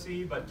place, and we'll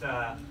see. But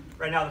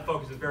right now, the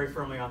focus is very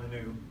firmly on the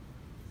new.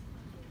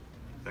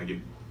 Thank you.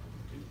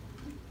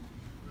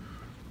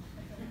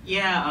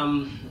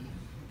 Yeah,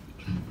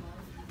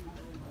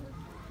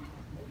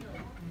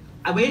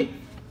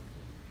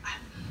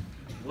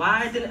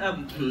 why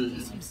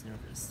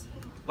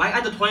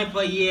after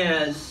 24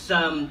 years,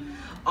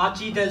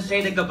 Archie didn't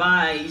say the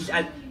goodbyes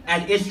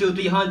at issue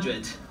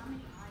 300?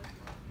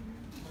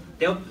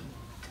 They were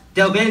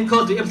very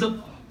close to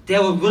episode. They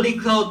were really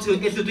close to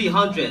issue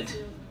 300.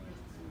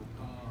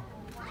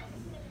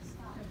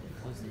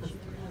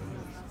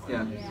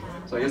 Yeah.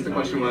 So I guess the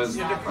question was,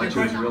 Archie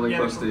was really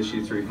close to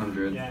issue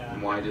 300,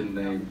 and why didn't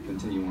they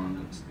continue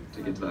on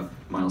to get to that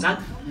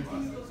milestone?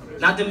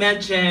 Not to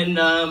mention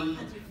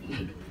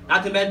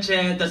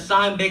the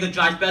Sonic Mega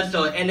Drive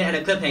special ended at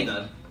a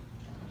cliffhanger.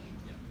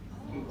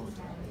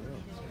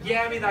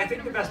 Yeah, I mean, I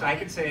think the best I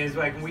can say is,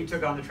 like, when we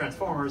took on the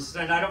Transformers,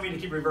 and I don't mean to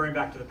keep reverting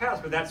back to the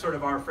past, but that's sort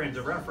of our frames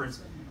of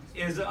reference,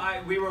 is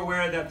we were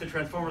aware that the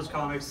Transformers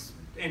comics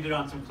ended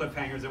on some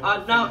cliffhangers. And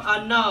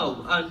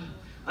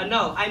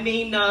No. I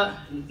mean,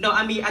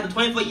 at the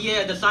 24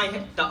 year,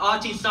 the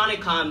Archie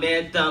Sonic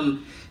comic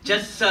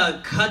just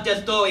cut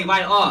their story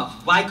right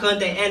off. Why couldn't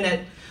they end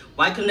it?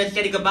 Why couldn't they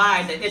say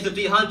goodbyes at issue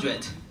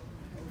 300?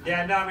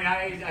 Yeah, no,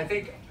 I mean, I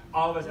think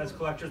all of us as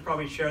collectors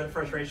probably share the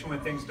frustration when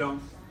things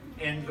don't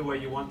end the way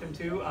you want them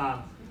to.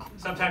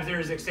 Sometimes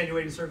there's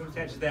extenuating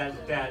circumstances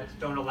that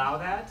don't allow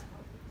that.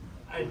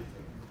 I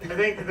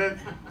think that,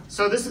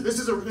 so this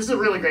is a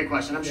really great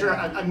question. I'm sure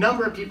a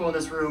number of people in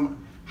this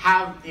room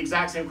have the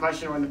exact same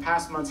question, or in the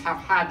past months have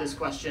had this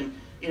question.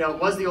 You know,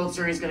 was the old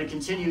series going to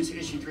continue to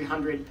issue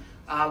 300?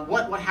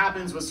 What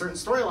happens with certain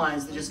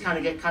storylines that just kind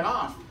of get cut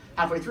off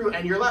halfway through,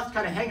 and you're left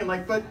kind of hanging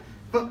like, but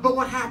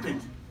what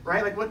happened,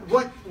 right? Like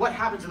what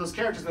happened to those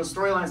characters and those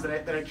storylines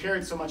that I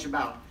cared so much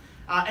about?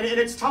 And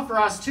it's tough for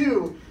us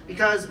too,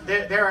 because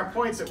there are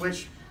points at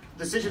which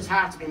decisions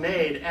have to be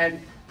made,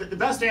 and the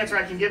best answer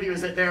I can give you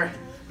is that there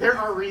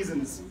are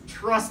reasons.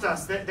 Trust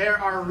us, that there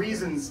are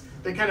reasons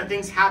that kind of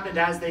things happened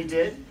as they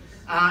did,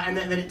 and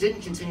that it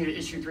didn't continue to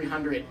issue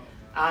 300.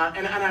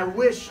 And I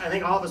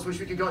think all of us wish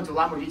we could go into a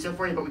lot more detail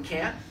for you, but we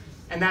can't.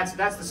 And that's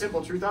the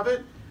simple truth of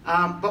it.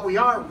 But we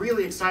are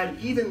really excited,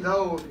 even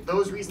though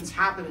those reasons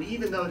happen, and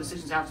even though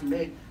decisions have to be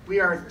made, we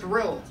are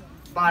thrilled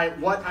by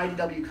what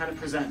IDW kind of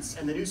presents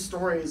and the new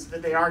stories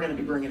that they are going to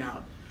be bringing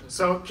out.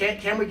 So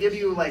can we give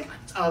you like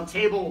a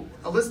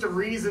list of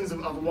reasons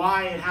of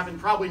why it happened?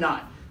 Probably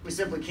not. We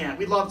simply can't.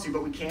 We'd love to,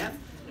 but we can't.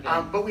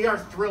 But we are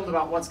thrilled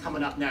about what's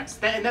coming up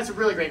next. And that's a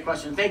really great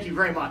question. Thank you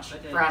very much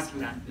for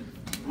asking that.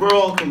 We're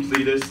all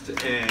completists,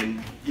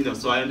 and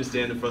so I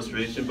understand the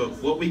frustration, but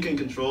what we can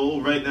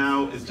control right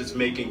now is just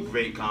making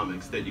great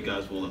comics that you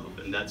guys will love,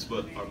 and that's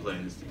what our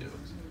plan is to do.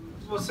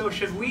 Well, so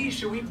should we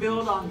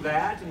build on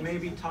that and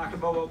maybe talk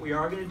about what we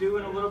are going to do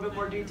in a little bit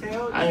more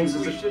detail? I think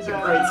this is a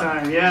great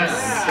time. Yes.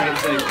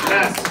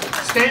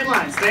 Yes. Stay in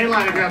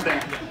line and grab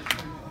that.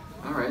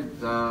 All right.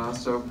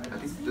 So I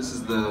think this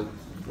is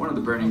one of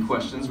the burning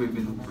questions we've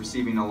been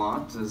receiving a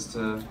lot as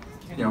to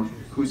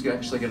who's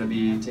actually going to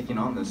be taking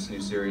on this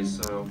new series.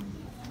 So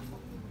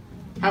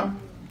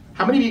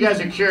how many of you guys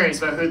are curious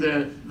about who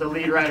the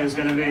lead writer is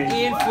going to be?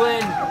 Ian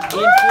Flynn.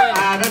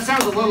 That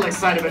sounds a little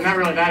excited, but not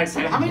really that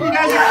excited. How many of you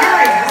guys are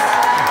curious?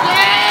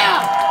 Yeah!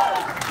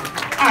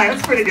 All right,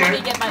 that's pretty good. Let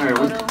me get my all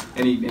photo. right,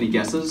 any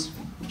guesses?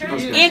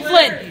 Ian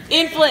Flynn.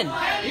 Ian Flynn.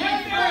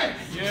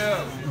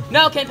 Yeah.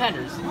 No, Ken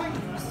Penders.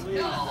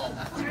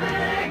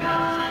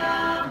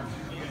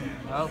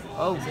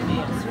 Oh.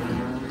 Ian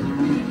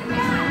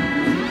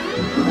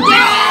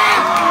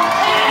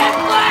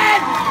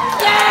Flynn!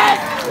 Yes!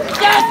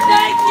 Yes,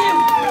 thank you!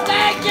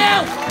 Thank you!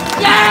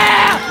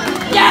 Yeah!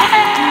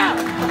 Yeah!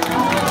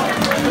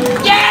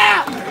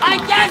 Yeah! I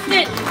guessed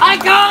it! I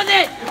called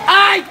it!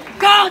 I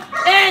called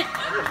it!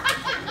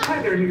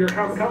 Hi there, New York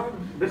Comic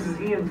Con. This is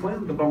Ian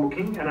Flynn, the Bumble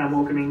King, and I'm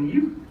welcoming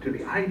you to the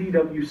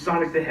IDW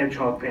Sonic the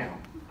Hedgehog panel.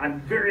 I'm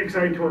very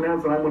excited to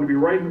announce that I'm going to be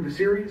writing the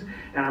series,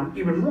 and I'm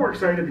even more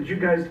excited that you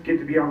guys get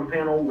to be on the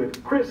panel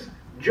with Chris,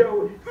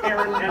 Joe,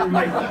 Aaron, and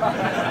Michael.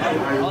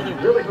 I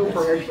really hope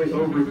we're actually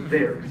over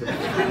there, because if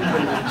the screen's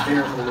over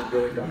there, I'm going to look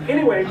really dumb.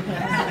 Anyway,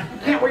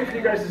 can't wait for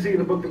you guys to see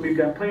the book that we've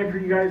got planned for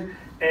you guys,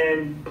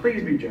 and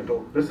please be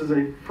gentle. This is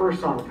a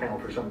first Sonic panel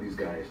for some of these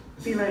guys.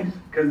 Be nice,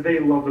 because they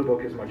love the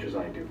book as much as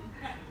I do.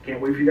 Can't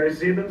wait for you guys to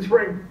see it in the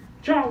spring.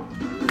 Ciao!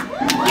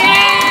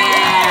 Yeah!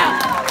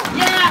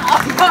 Yeah!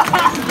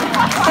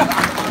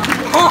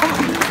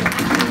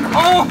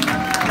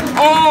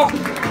 Oh!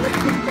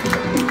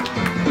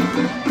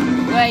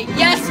 Wait,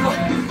 yes!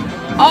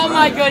 Oh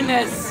my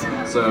goodness!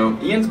 So,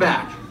 Ian's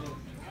back.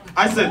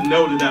 I said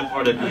no to that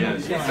part at the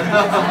end.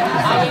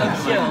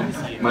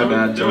 My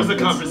bad, There was a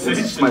Joe.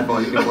 conversation. It's my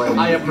fault, you can blame me.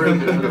 I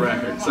approved it for the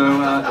record.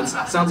 So, it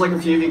sounds like a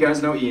few of you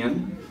guys know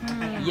Ian.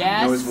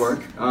 Yes. Know his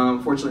work.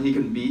 Fortunately, he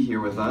couldn't be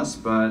here with us,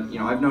 but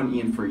I've known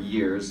Ian for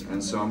years,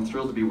 and so I'm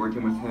thrilled to be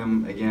working with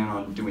him again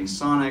on doing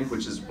Sonic,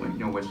 which is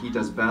what he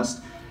does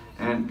best.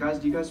 And guys,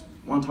 do you guys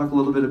want to talk a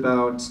little bit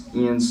about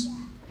Ian's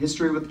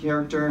history with the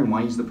character and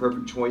why he's the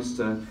perfect choice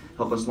to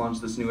help us launch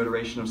this new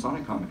iteration of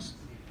Sonic Comics?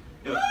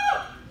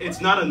 It's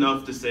not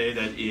enough to say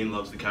that Ian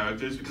loves the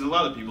characters, because a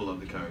lot of people love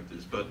the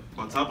characters, but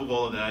on top of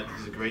all of that,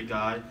 he's a great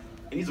guy,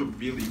 and he's a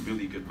really,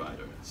 really good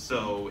writer.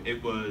 So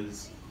it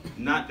was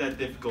not that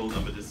difficult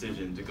of a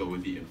decision to go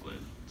with Ian Flynn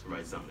to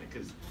write Sonic,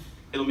 because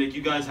it'll make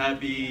you guys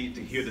happy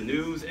to hear the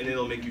news, and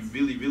it'll make you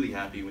really, really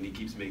happy when he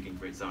keeps making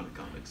great Sonic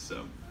comics.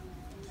 So.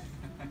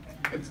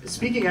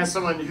 Speaking as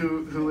someone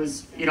who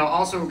is,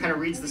 also kind of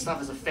reads the stuff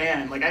as a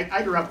fan, like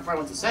I grew up, before I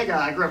went to Sega,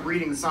 I grew up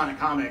reading the Sonic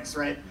comics,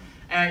 right?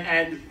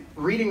 And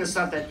reading the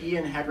stuff that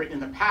Ian had written in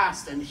the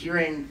past and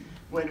hearing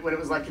when it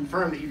was like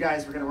confirmed that you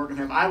guys were going to work with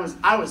him, I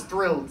was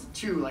thrilled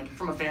too, like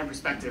from a fan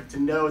perspective, to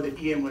know that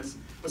Ian was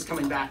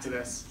coming back to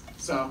this.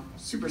 So,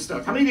 super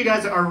stoked. How many of you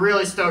guys are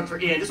really stoked for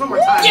Ian? Just one more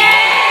time.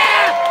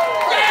 Yeah!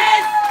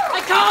 Yes!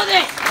 I called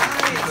it!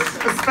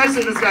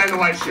 Especially this guy in the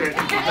white shirt.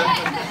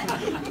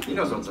 He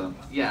knows what's up.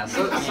 Yeah,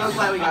 so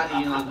glad we got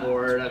Ian on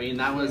board. I mean,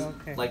 that was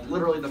like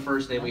literally the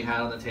first name we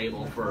had on the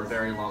table for a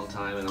very long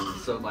time, and I'm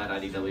so glad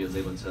IDW was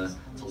able to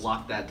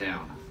lock that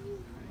down.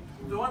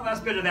 The one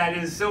last bit of that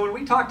is, so when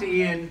we talked to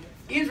Ian,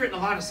 Ian's written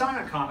a lot of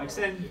Sonic comics,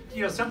 and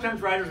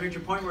sometimes writers reach a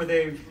point where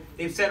they've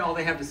said all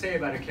they have to say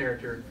about a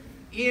character.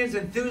 Ian's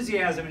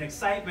enthusiasm and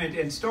excitement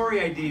and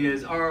story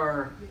ideas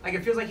are, like,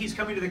 it feels like he's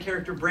coming to the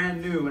character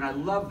brand new, and I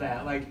love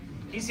that. Like,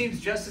 he seems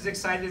just as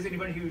excited as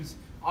anybody who's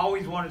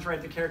always wanted to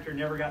write the character and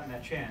never gotten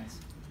that chance.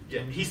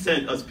 Yeah, he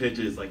sent us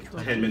pitches like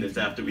 10 minutes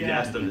after we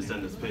asked him to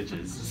send us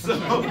pitches.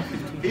 So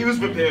he was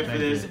prepared for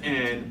this,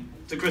 and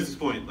to Chris's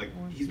point, like,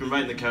 he's been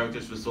writing the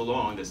characters for so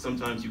long that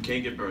sometimes you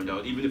can get burned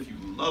out, even if you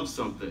love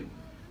something.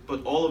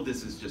 But all of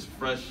this is just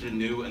fresh and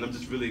new, and I'm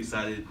just really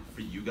excited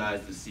for you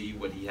guys to see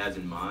what he has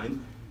in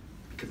mind,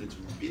 because it's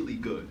really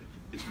good.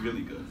 It's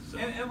really good. So.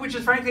 And which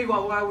is frankly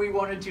why we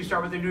wanted to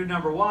start with the new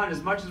 #1.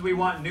 As much as we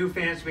want new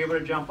fans to be able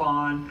to jump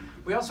on,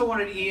 we also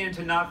wanted Ian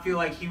to not feel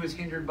like he was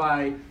hindered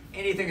by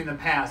anything in the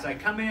past. Like,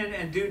 come in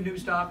and do new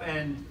stuff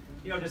and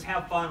just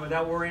have fun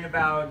without worrying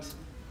about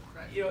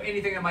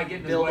anything that might get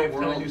in his way of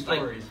telling new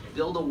stories. Like,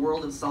 build a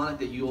world in Sonic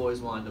that you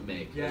always wanted to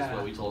make. Yeah. That's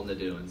what we told him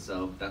to do, and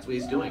so that's what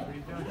he's doing.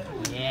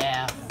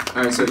 Yeah.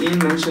 All right, so Ian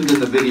mentioned in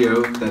the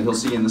video that he'll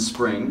see in the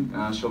spring.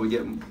 Shall we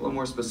get a little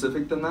more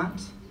specific than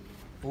that?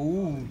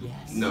 Ooh,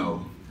 yes.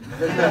 No.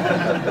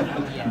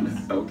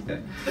 Yes.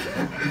 Okay.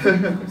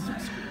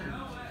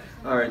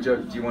 All right, Joe,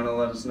 do you want to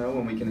let us know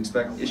when we can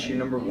expect issue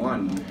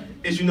 #1?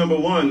 Issue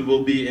 #1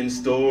 will be in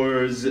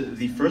stores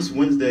the first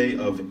Wednesday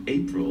of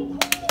April.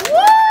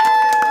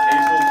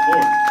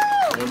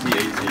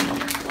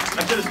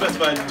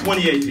 specified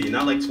 2018,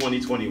 not like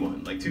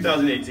 2021, like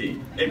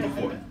 2018, April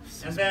 4th.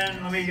 And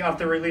then, let me off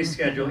the release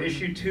schedule.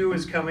 Issue 2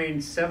 is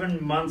coming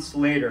 7 months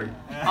later.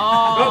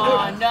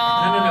 Oh,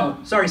 No.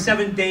 Sorry,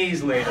 7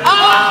 days later.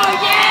 Oh,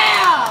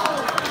 yeah!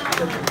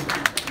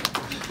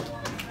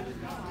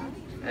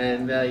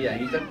 And yeah,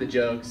 you took the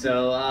joke.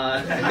 So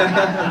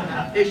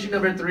issue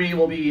number 3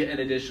 will be an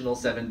additional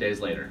 7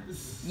 days later.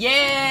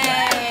 Yay!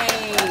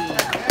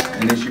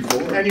 And issue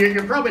 4. And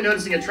you're probably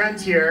noticing a trend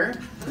here.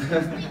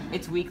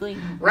 It's weekly.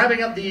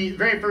 Wrapping up the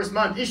very first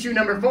month, issue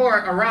number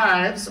 4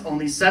 arrives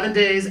only 7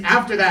 days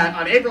after that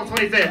on April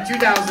 25th,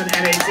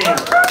 2018.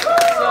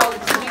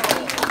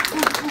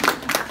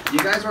 You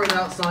guys were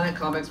without Sonic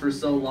Comics for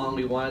so long,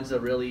 we wanted to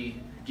really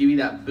give you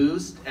that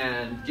boost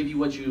and give you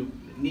what you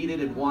needed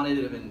and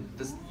wanted and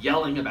just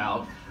yelling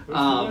about.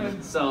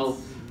 So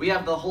we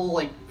have the whole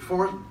like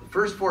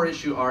first 4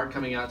 issue arc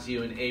coming out to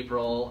you in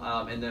April,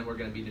 and then we're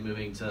going to be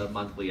moving to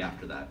monthly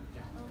after that.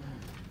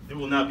 There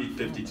will not be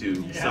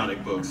 52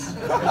 Sonic books in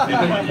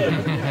 1 year.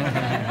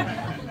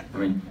 I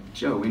mean,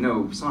 Joe, we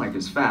know Sonic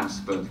is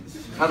fast, but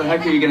how the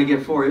heck are you going to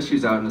get 4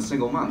 issues out in a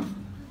single month?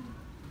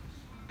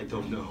 I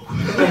don't know.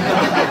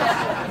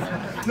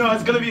 No,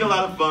 it's going to be a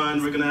lot of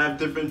fun. We're going to have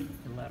different...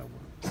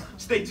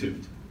 Stay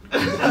tuned.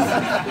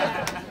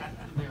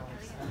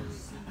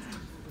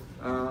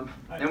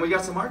 And we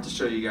got some art to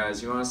show you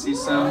guys. You want to see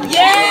some?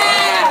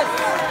 Yes!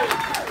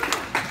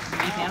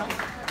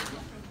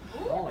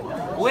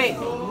 Wait,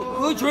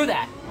 who drew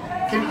that?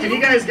 Can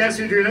you guys guess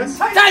who drew this?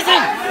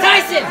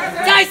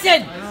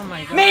 Tyson!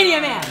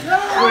 Mania Man!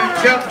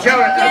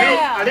 Joe,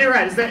 are they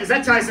right? Is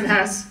that Tyson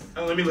Hess?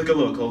 Let me look a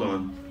look. Hold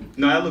on.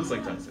 No, that looks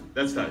like Tyson.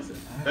 That's Tyson.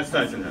 That's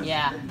Tyson Hess.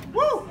 Yeah.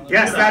 Woo!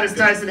 Yes, that is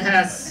Tyson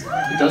Hess.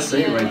 It does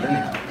say it right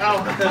there.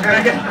 Oh,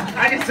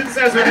 I guess it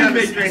says right on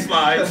the screen.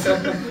 Slides. I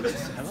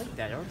like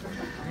that.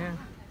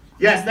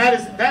 Yes,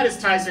 that is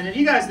Tyson, and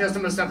you guys know some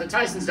of the stuff that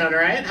Tyson's done,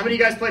 right? How many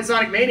of you guys played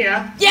Sonic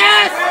Mania?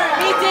 Yes!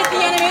 He did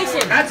the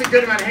animation. That's a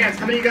good amount of hands.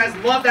 How many of you guys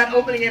love that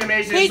opening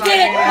animation? He did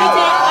it.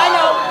 I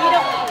know.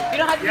 We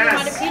don't have to Yes.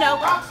 remind him.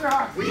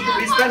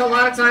 We spent a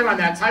lot of time on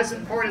that.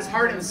 Tyson poured his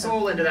heart and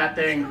soul into that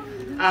thing.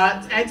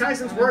 And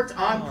Tyson's worked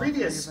on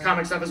previous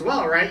comic stuff as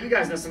well, right? You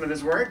guys know some of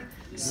his work.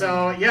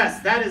 So yes,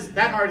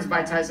 that art is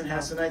by Tyson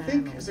Hess, and I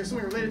think, is there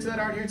something related to that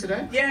art here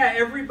today? Yeah,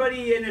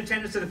 everybody in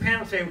attendance at the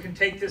panel today can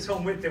take this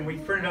home with them. We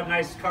printed up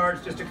nice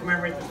cards just to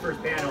commemorate this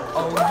first panel.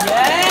 Oh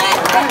yeah!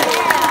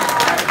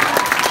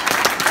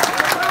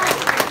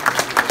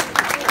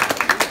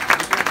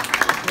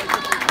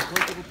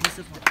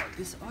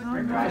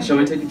 Shall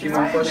we take a few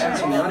more questions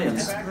from the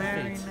audience?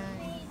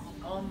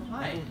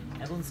 Hi.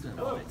 Everyone's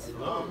gonna love it.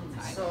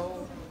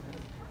 So,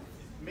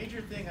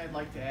 major thing I'd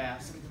like to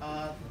ask.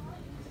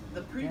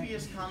 The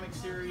previous comic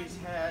series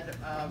had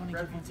a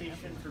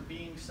reputation for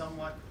being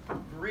somewhat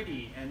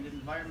gritty and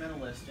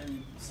environmentalist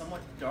and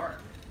somewhat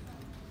dark.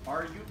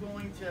 Are you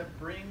going to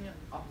bring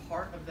a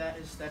part of that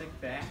aesthetic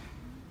back?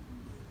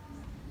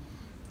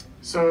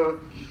 So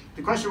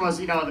the question was,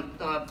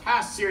 the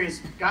past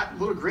series got a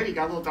little gritty,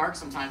 got a little dark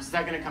sometimes. Is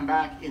that going to come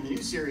back in the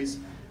new series?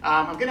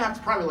 I'm going to have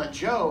to probably let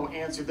Joe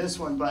answer this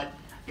one, but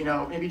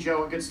maybe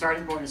Joe, a good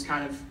starting point is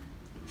kind of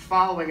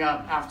following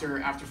up after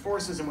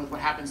Forces and with what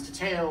happens to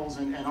Tails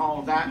and all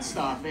of that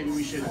stuff. Maybe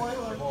we should.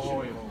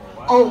 Oh,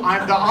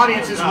 the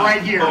audience is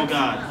right here. Oh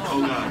God!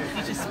 Oh God!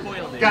 You just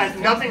spoiled it. Guys,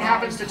 nothing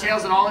happens to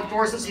Tails at all in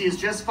Forces. He is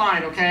just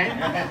fine, okay?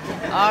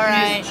 All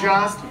right. He is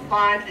just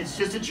fine. It's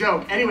just a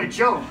joke. Anyway,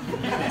 Joe,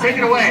 take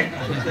it away.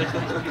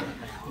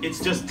 It's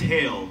just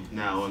Tail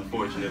now,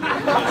 unfortunately.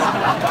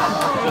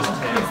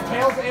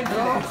 Tails and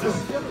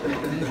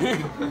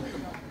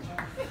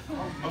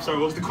I'm sorry,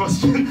 what was the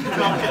question? No,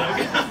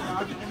 I'm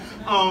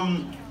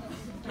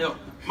kidding.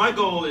 My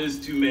goal is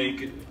to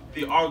make,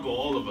 our goal,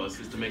 all of us,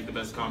 is to make the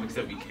best comics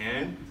that we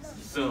can.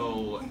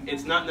 So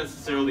it's not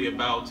necessarily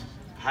about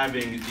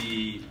having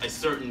a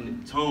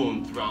certain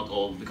tone throughout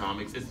all of the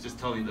comics. It's just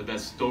telling the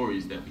best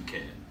stories that we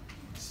can.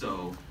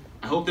 So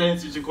I hope that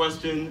answers your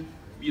question.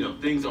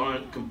 Things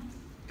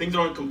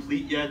aren't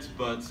complete yet,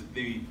 but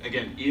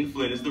again, Ian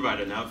Flynn is the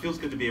writer now. It feels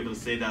good to be able to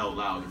say that out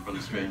loud in front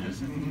of strangers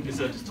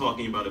instead of just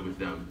talking about it with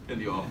them in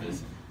the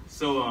office.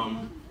 So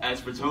as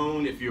for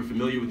tone, if you're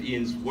familiar with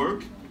Ian's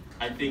work,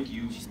 I think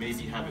you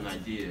maybe have an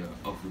idea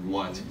of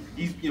what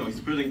he's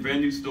building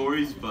brand new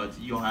stories, but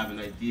you'll have an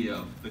idea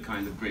of the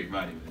kind of great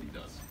writing that he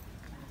does.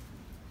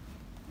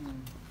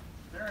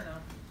 Fair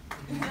enough.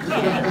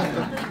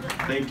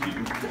 Thank you.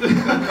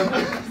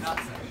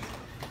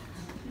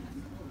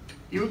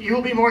 You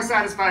will be more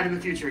satisfied in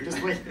the future.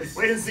 Just wait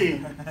and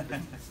see.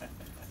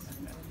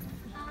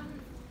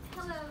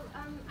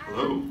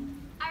 Hello.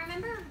 I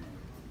remember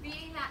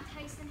reading that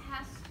Tyson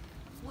Hess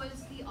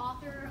was the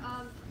author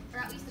of, or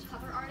at least the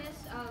cover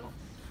artist of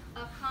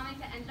a comic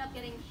that ended up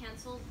getting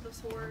canceled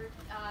before,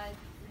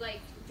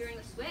 during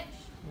the Switch.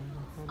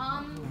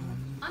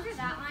 Under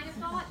that line of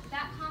thought,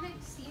 that comic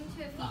seemed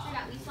to have featured,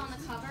 at least on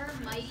the cover,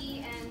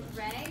 Mighty and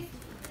Ray.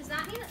 Does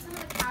that mean that some of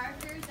the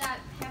characters that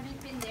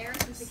haven't been there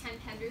since the Ken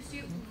Penders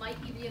suit might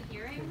be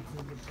reappearing?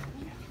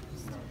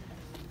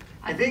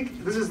 I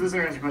think this is an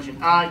interesting question.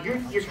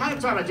 You're kind of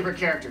talking about different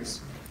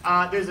characters.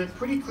 There's a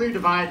pretty clear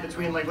divide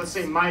between, like, let's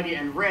say Mighty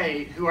and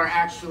Ray, who are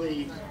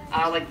actually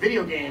like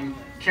video game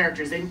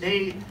characters.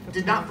 They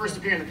did not first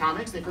appear in the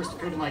comics. They first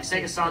appeared in like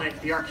Sega Sonic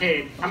the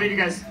arcade. How many of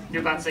you guys knew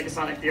about Sega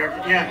Sonic the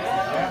arcade?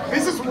 Yeah.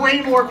 This is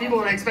way more people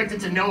than I expected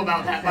to know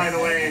about that, by the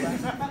way.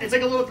 It's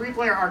like a little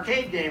 3-player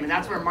arcade game, and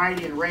that's where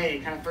Mighty and Ray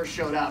kind of first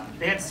showed up.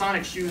 They had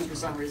Sonic shoes for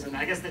some reason.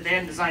 I guess that they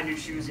hadn't designed new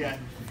shoes yet.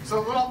 So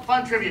a little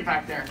fun trivia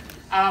fact there.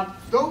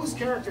 Those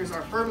characters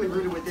are firmly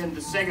rooted within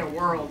the Sega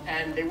world,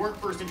 and they weren't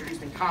first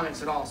introduced in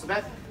comics at all. So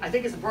that, I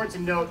think, is important to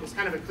note. There's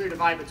kind of a clear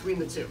divide between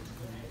the two.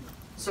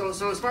 So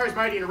as far as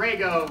Mighty and Ray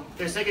go,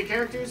 they're Sega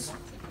characters.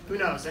 Who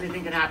knows?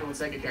 Anything can happen with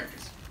Sega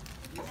characters.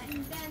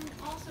 And then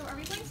also, are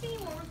we going to see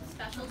more with the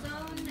special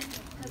zone?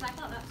 Because I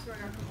thought that sort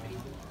of pretty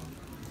cool.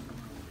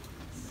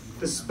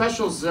 The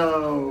special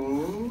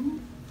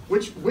zone.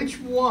 Which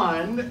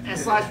one?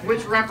 /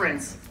 which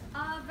reference?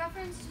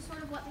 Reference to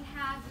sort of what they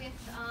had with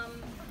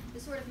the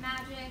sort of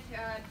magic,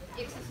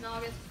 Ixis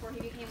Naugus before he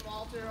became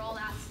Walter, all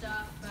that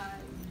stuff.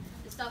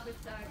 The stuff with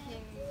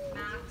King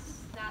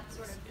Max, that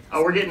sort of.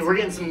 Oh, we're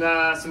getting some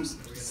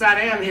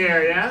SatAM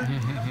here, yeah?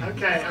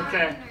 Okay.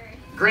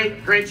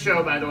 Great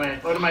show, by the way.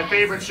 One of my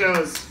favorite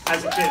shows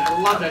as a kid.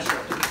 I love that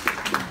show.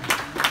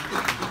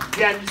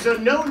 Yeah, so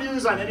no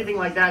news on anything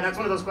like that. That's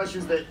one of those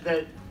questions that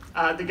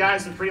the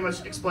guys have pretty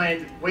much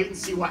explained. Wait and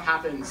see what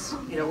happens,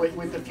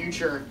 with the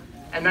future.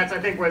 And that's, I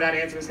think, where that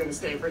answer is going to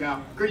stay for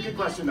now. Good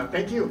question, though.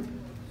 Thank you.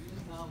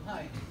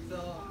 Hi.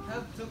 So I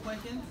have 2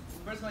 questions.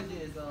 First question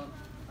is,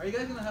 are you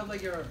guys going to have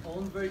like your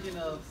own version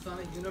of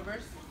Sonic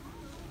Universe?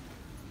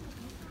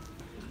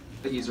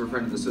 I think he's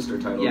referring to the sister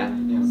title. Yeah.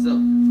 So.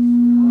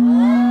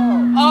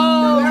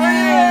 Oh,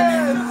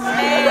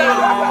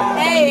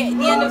 hey,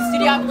 the end of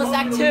Studiopolis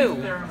Act 2.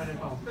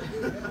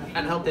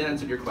 And I hope that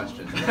answered your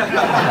question.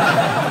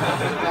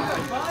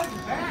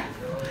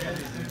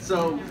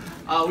 So,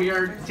 we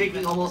are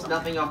taking almost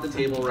nothing off the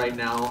table right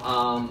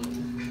now.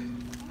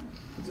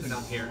 They're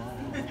not here.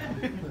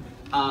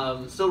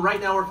 So right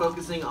now we're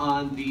focusing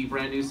on the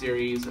brand new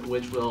series,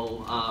 which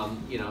will,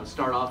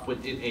 start off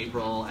in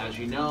April, as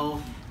you know,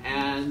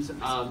 and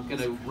going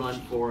to run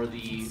for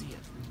the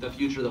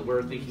future that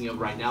we're thinking of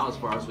right now, as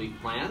far as we've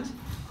planned.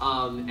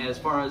 As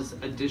far as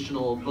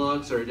additional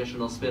books or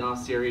additional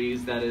spin-off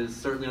series, that is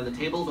certainly on the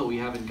table, but we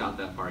haven't got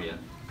that far yet.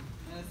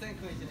 And the second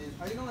question is,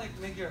 are you gonna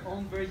make your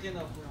own version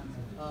of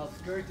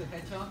Scourge the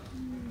Hedgehog?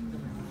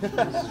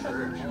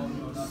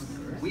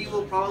 We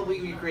will probably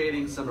be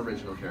creating some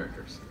original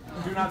characters.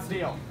 Do not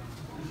steal.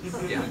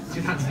 Yeah,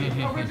 do not steal.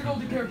 Original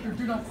character,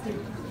 do not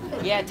steal.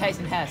 Yeah,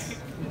 Tyson Hess.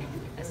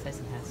 That's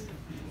Tyson Hess.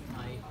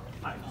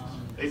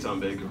 Hey, Tom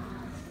Baker.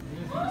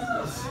 I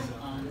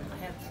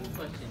have 2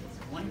 questions.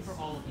 One for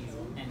all of you,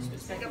 and the Speak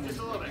second up just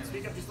a one. little bit.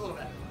 Speak up just a little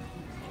bit.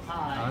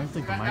 Hi. I don't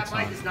think the that mic's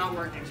mic on. is not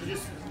working, so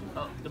just.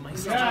 Oh, the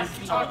mic's Yes,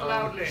 on. talk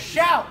loudly.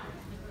 Shout!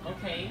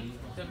 Okay,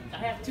 so I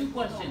have 2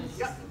 questions.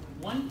 Yep.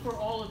 One for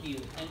all of you,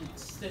 and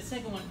the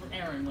second one for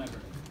Aaron Weber,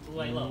 who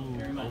I love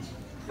very much.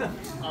 The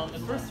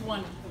first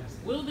one,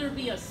 will there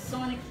be a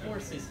Sonic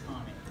Forces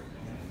comic?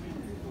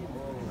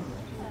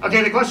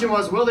 Okay, the question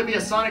was, will there be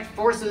a Sonic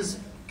Forces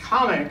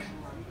comic?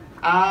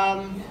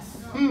 How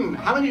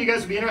many of you guys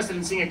would be interested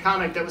in seeing a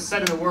comic that was set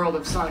in the world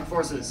of Sonic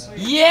Forces?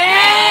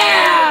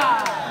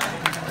 Yeah!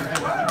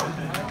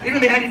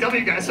 Even the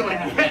IDW guys are like,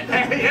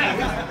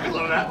 yeah, we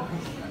love that.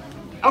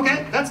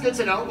 Okay, that's good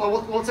to know.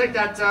 Well, we'll take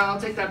that. I'll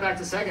take that back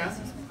to Sega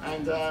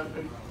and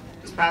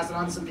just pass it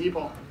on to some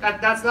people.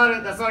 That's not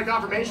a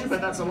confirmation,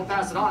 but we'll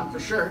pass it on for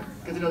sure.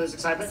 Good to know there's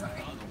excitement.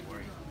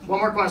 One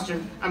more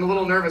question. I'm a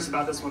little nervous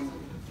about this one.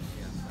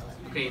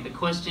 Okay, the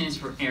question is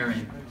for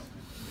Aaron.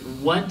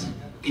 What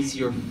is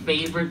your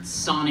favorite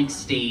Sonic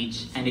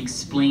stage, and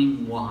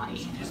explain why?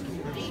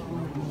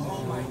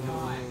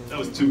 That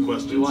was 2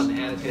 questions. You want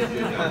to add it?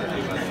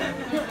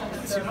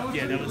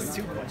 Yeah, that was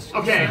 2 questions.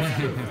 Okay,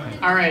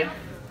 all right.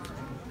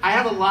 I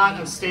have a lot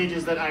of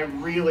stages that I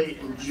really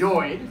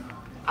enjoyed.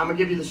 I'm gonna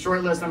give you the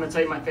short list. I'm gonna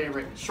tell you my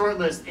favorite. Short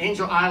list: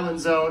 Angel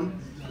Island Zone,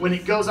 when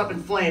it goes up in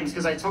flames,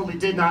 because I totally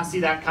did not see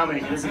that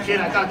coming. And as a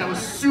kid, I thought that was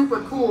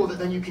super cool that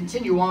then you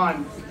continue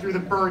on through the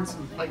burnt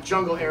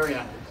jungle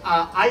area.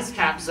 Ice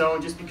Cap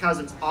Zone, just because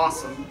it's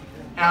awesome.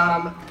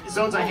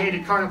 Zones I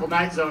hated: Carnival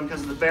Night Zone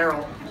because of the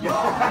barrel. You'll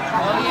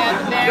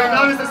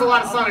notice there's a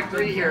lot of Sonic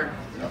 3 here.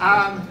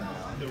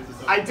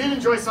 I did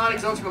enjoy Sonic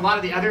Zones from a lot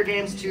of the other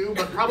games too,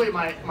 but probably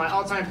my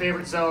all-time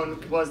favorite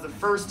zone was the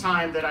first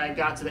time that I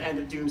got to the end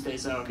of Doomsday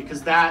Zone,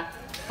 because that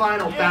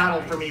final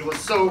battle for me was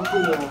so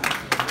cool.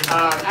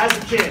 As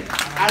a kid,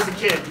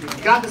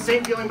 got the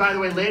same feeling, by the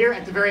way, later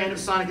at the very end of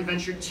Sonic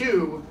Adventure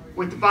 2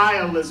 with the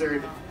Bio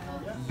Lizard.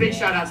 Big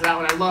shout out to that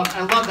one. I love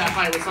that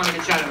fight with Sonic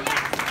and Shadow.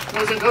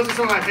 Those are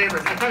some of my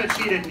favorites. I kind of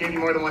cheated and gave you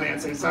more than one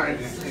answer. Sorry.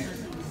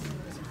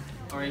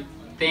 All right,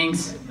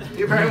 thanks.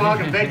 You're very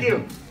welcome. Thank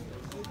you.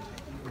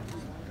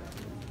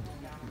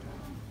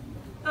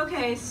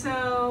 Okay,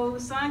 so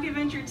Sonic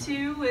Adventure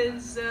 2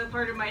 was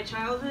part of my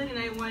childhood, and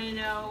I want to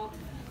know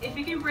if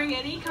you can bring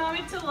any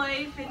comic to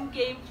life in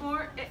game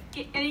form,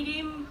 any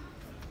game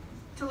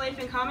to life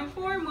in comic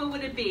form, what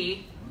would it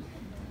be?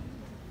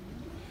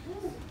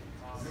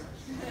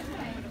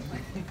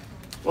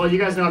 Well, you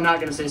guys know I'm not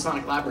going to say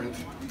Sonic Labyrinth.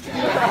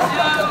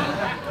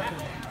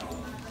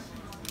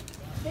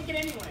 Take it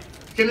anyway.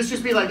 Can this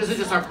just be like, this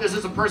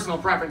is a personal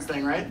preference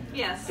thing, right?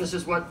 Yes. This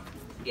is what?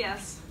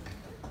 Yes.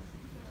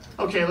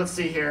 Okay, let's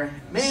see here.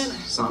 Man.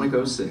 Sonic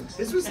 06.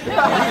 This was...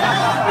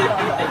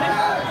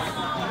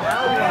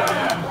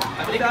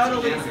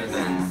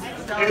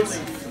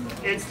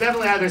 It's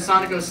definitely either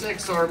Sonic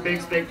 06 or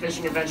Big's Big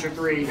Fishing Adventure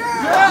 3.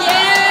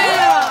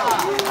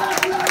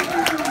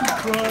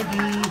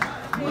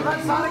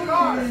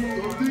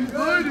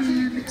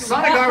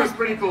 Sonic R was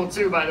pretty cool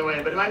too, by the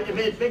way, but it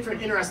made big for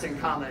an interesting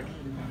comic.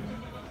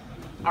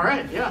 All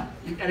right, yeah.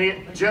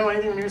 Joe,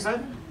 anything on your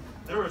side?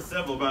 There were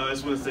several, but I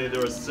just want to say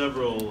there were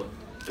several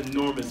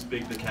enormous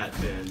Big the Cat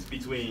fans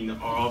between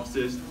our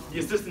offices. The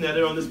assistant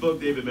editor on this book,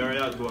 David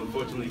Marriott, who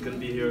unfortunately couldn't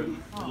be here,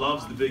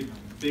 loves the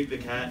Big the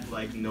Cat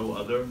like no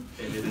other,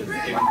 and it is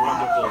a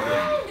wonderful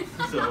thing.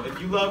 So if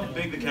you love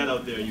Big the Cat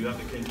out there, you have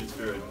the kindred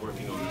spirit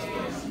working on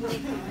this book.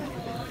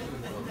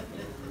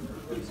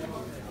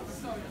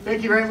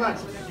 Thank you very much.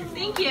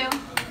 Thank you.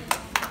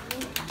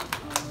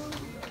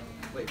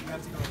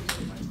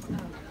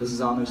 This is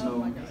on, there's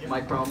no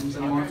mic problems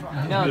anymore?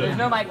 No, there's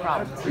no mic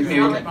problems. We can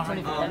hear you.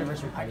 25th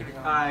anniversary party.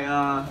 Hi,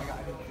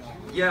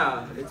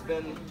 yeah, it's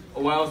been a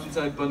while since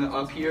I've been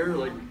up here.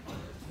 Like,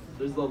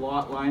 there's a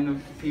line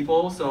of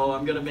people, so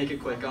I'm gonna make it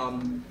quick.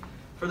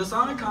 For the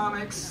Sonic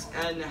comics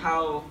and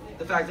how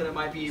the fact that it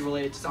might be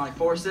related to Sonic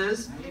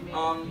Forces,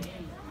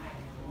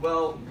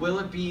 well, will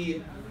it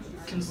be,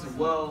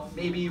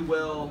 maybe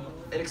will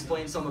it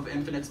explain some of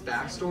Infinite's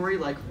backstory,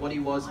 like what he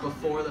was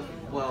before the,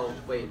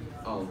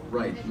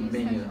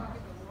 Mania.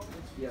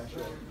 Yeah,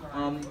 sure.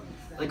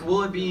 Like,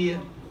 will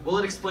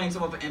it explain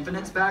some of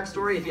Infinite's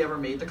backstory if he ever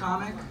made the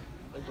comic?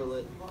 Like, will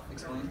it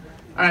explain?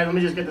 All right, let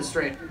me just get this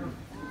straight.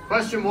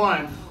 Question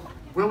 1,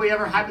 will we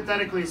ever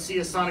hypothetically see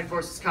a Sonic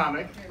Forces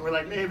comic? And we're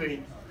like,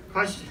 maybe.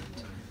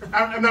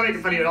 I'm not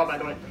making fun of you at all, by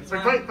the way. So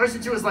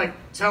question 2 is like,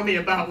 tell me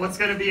about what's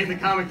going to be in the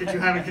comic that you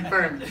haven't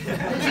confirmed.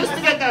 Just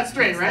to get that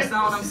straight, right? That's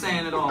not what I'm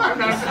saying at all. I'm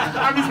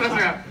just messing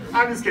around.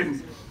 I'm just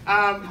kidding.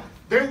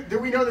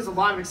 We know there's a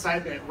lot of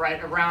excitement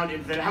right around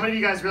Infinite. How many of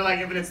you guys really like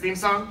Infinite's theme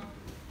song?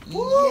 Yeah.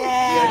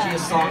 The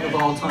edgiest song of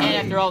all time. And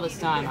after all this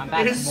time, I'm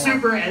back. It is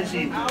super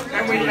edgy,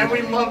 and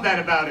we love that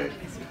about it.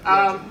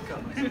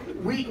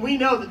 We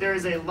know that there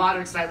is a lot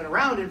of excitement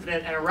around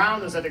Infinite and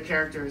around those other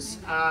characters,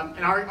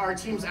 and our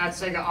teams at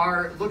Sega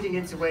are looking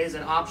into ways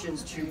and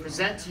options to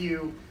present to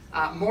you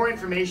more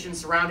information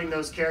surrounding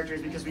those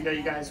characters because we know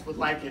you guys would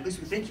like it. At least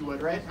we think you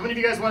would, right? How many of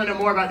you guys want to know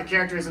more about the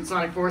characters in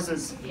Sonic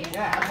Forces?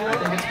 Yeah, I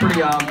think it's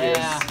pretty obvious.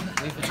 Yeah.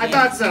 I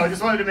thought so.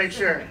 Just wanted to make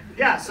sure.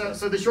 Yeah. So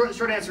the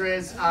short answer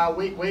is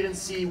wait and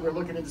see. We're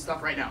looking into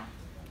stuff right now.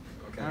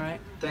 Okay. All right.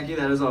 Thank you.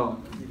 That is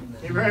all.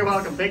 You're very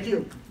welcome. Thank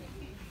you.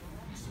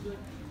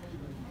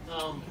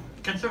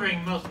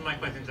 Considering most of my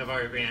questions have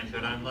already been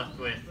answered, I'm left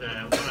with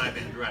one I've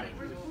been dreading.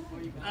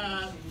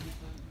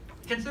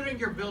 Considering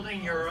you're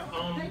building your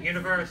own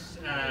universe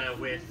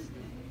with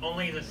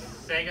only the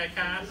Sega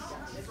cast,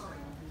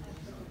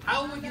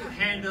 how would you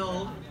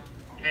handle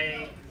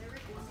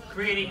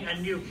creating a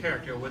new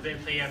character? Would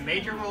it play a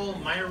major role,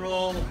 minor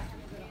role,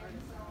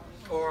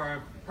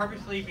 or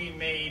purposely be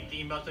made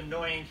the most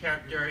annoying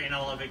character in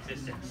all of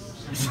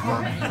existence?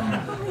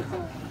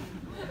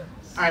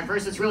 All right,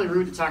 first, it's really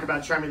rude to talk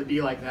about Charmy the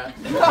Bee like that.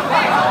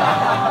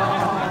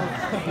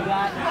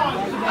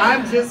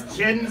 I'm just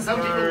kidding. Some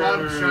people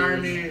love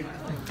Charmy.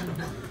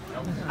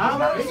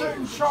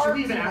 Should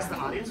we even ask the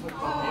audience what they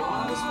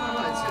want this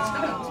one? It's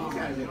kind of up to you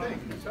guys, I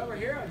think. It's over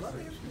here.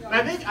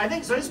 I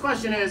think so. This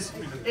question is,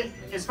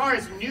 as far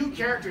as new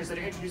characters that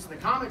are introduced in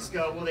the comics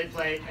go, will they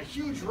play a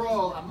huge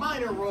role, a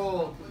minor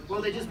role? Will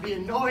they just be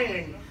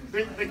annoying?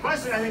 The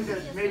question I think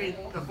that maybe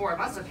the four of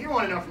us up here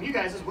want to know from you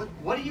guys is,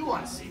 what do you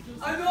want to see?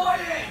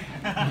 Annoying!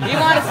 You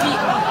want to see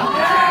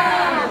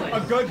a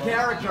good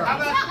character. How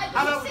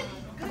about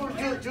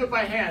do it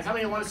by hands? How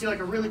many want to see like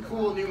a really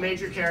cool new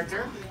major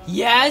character?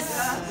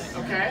 Yes.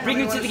 Okay. Bring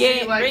him to the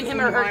game. Bring him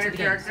or her to the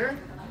character.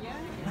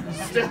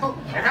 Still.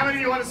 And how many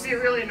of you want to see a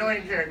really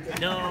annoying character?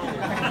 No.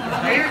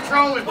 Hey, you're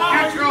trolling.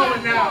 You're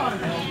trolling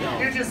now.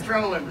 You're just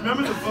trolling.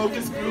 Remember the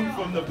focus group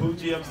from the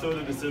Poochie episode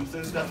of The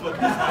Simpsons? That's what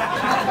this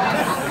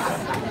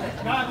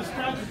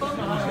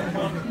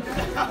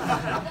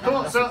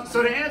Cool.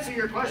 So to answer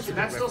your question,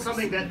 that's still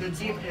something that the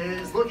team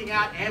is looking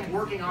at and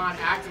working on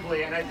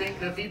actively, and I think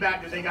the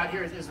feedback that they got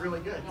here is really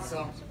good.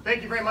 So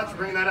thank you very much for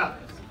bringing that up.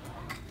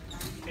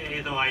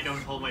 Though I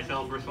don't hold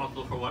myself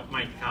responsible for what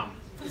might come.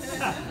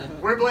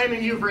 We're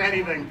blaming you for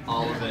anything.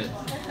 All of it.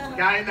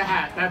 Guy in the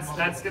hat.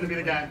 That's going to be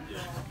the guy.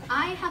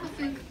 I have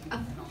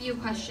a few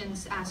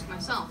questions to ask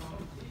myself.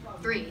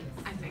 3,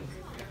 I think.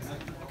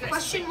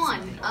 Question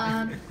 1.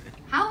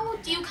 How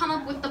do you come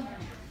up with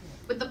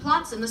the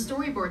plots and the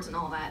storyboards and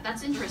all that?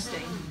 That's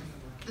interesting.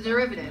 The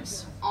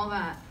derivatives, all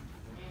that.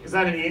 Is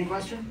that an Ian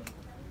question?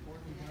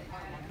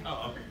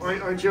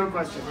 Or Joe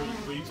question.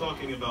 Were you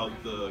talking about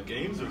the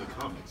games or the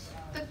comics?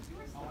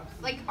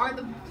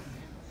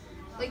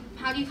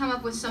 How do you come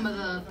up with some of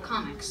the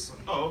comics?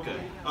 Oh, okay.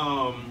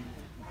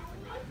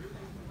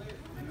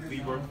 We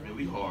work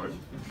really hard.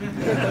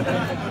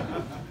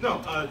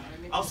 No,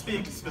 I'll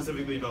speak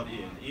specifically about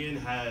Ian. Ian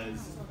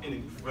has an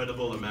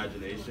incredible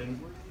imagination.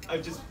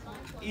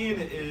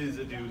 Ian is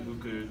a dude who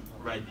could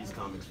write these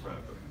comics forever.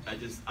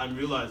 I'm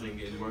realizing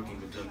in working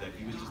with him that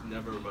he would just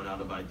never run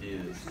out of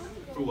ideas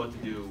for what to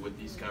do with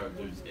these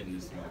characters in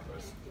this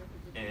universe.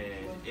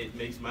 And it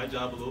makes my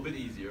job a little bit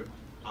easier,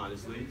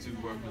 honestly, to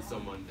work with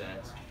someone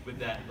with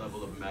that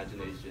level of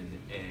imagination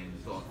and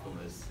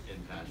thoughtfulness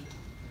and passion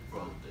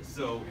for all of this.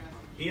 So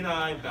he and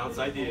I bounce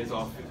ideas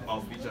off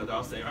each other.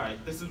 I'll say, all right,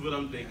 this is what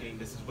I'm thinking,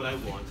 this is what I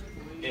want,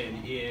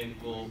 and Ian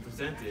will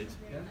present it,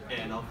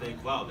 and I'll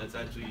think, wow, that's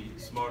actually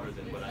smarter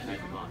than what I had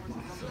in mind.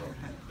 So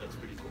that's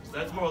pretty cool. So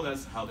that's more or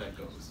less how that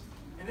goes.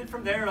 And then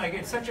from there,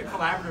 it's such a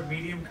collaborative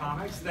medium,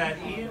 comics, that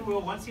Ian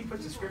will, once he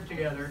puts the script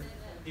together,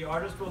 the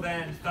artist will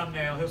then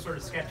thumbnail, he'll sort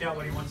of sketch out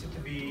what he wants it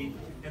to be,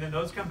 and then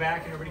those come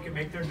back and everybody can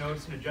make their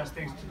notes and adjust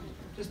things to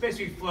just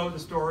basically flow the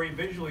story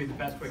visually the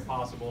best way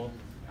possible.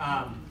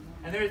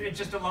 And it's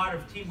just a lot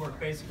of teamwork,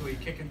 basically,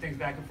 kicking things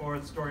back and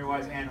forth,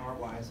 story-wise and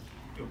art-wise.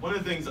 One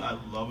of the things I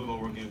love about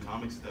working in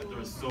comics is that there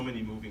are so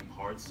many moving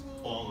parts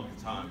all of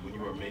the time when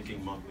you are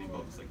making monthly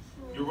books.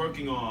 You're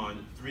working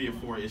on 3 or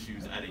 4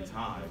 issues at a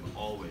time,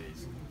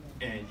 always,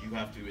 and you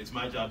have to, it's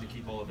my job to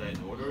keep all of that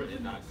in order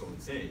and not go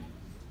insane.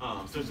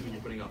 Especially when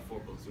you're putting out 4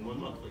 books in 1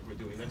 month, like we're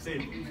doing next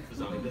April for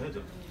Sonic the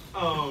Hedgehog.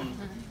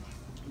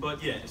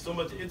 But yeah, so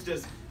much, it's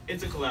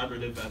a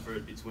collaborative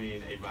effort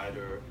between a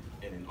writer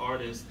and an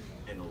artist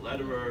and a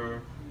letterer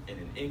and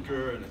an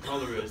inker and a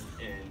colorist,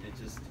 and it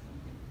just,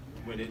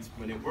 when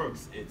it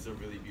works, it's a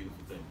really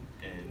beautiful thing,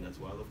 and that's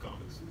why I love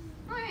comics.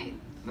 Right.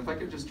 And if I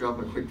could just drop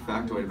a quick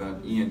factoid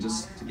about Ian,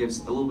 just to give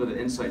a little bit of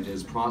insight into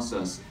his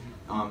process.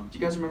 Do you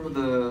guys remember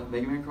the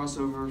Mega Man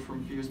crossover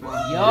from a few years back?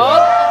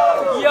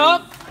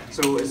 Yup!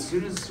 So as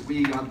soon as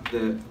we got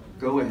the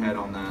go-ahead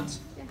on that,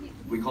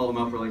 we called him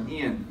up, we're like,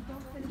 Ian,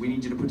 we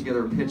need you to put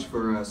together a pitch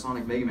for a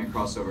Sonic Mega Man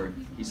crossover.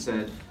 He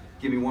said,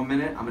 give me 1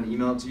 minute, I'm going to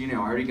email it to you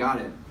now. I already got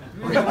it. I've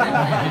been thinking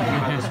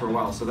about this for a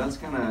while, so that's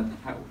kind of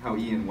how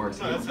Ian works.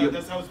 No,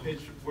 that's how his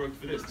pitch worked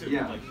for this, too.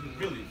 Yeah.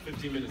 Really,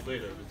 15 minutes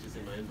later, it was just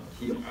in my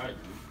inbox. All right.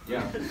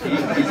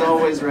 Yeah, he's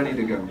always ready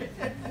to go.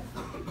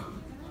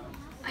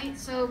 Alright,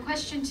 so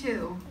question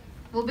 2.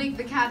 Will Big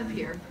the Cat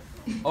appear?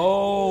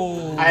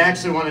 Oh. I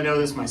actually want to know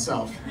this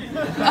myself.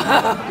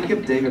 I think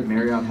if David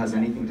Marriott has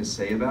anything to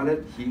say about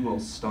it, he will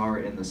star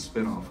in the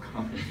spin-off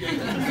comic.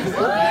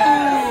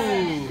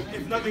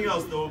 If nothing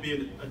else, there will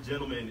be a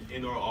gentleman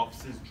in our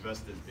offices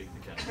dressed as Big the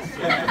Cat.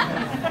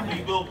 So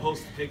we will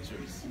post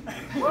pictures. I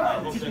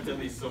hope that's at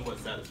least somewhat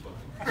satisfying.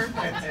 Perfect.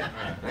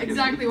 Right.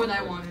 Exactly what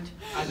I wanted.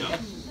 I know.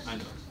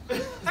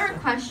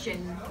 Third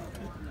question.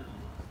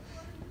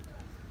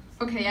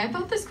 Okay, I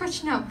thought this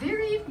question out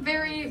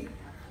a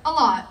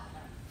lot.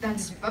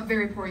 That's a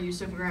very poor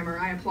use of grammar.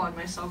 I applaud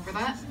myself for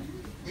that.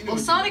 Will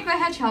Sonic the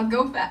Hedgehog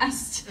go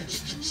fast?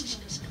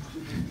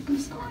 I'm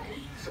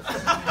sorry.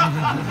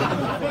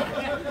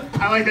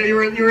 I like that you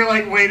were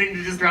like waiting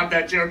to just drop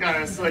that joke on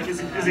us. Like, is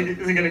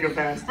he gonna go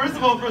fast? First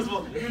of all,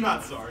 you're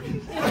not sorry.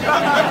 It's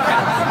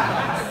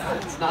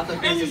not the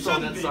face of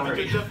someone that's sorry.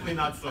 But you're definitely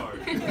not sorry.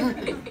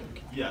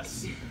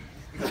 Yes.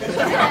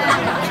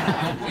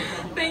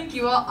 Thank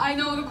you. I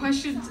know the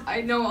questions.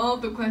 I know all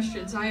of the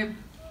questions. I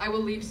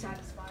will leave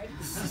satisfied.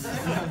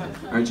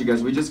 All right, you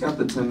guys, we just got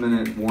the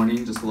 10-minute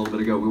warning just a little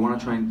bit ago. We want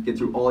to try and get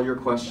through all your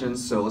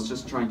questions, so let's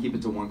just try and keep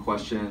it to 1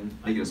 question,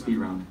 make it a speed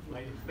round.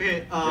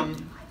 Okay, I'm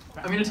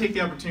going to take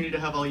the opportunity to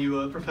have all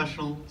you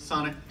professional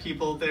Sonic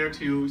people there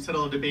to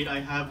settle a debate I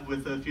have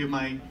with a few of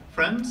my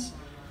friends.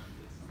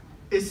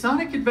 Is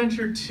Sonic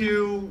Adventure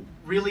 2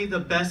 really the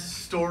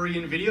best story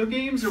in video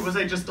games, or was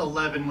I just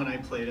 11 when I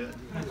played it?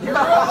 You're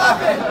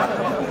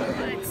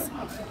 11!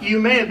 You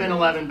may have been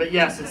 11, but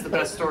yes, it's the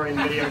best story in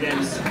video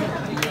games.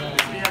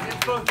 Yeah,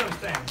 it's both those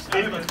things.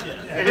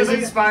 It has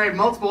inspired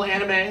multiple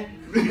anime.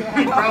 You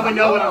probably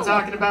know what I'm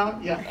talking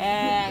about.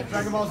 Yeah.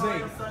 Dragon Ball Z.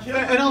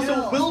 And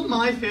also, will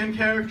my fan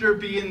character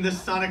be in this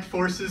Sonic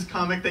Forces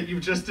comic that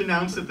you've just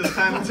announced at this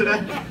panel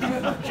today?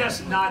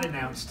 Just not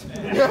announced.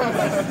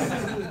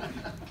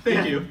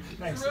 Thank you.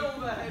 Thanks.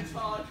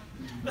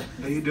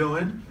 How you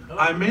doing?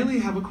 I mainly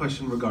have a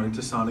question regarding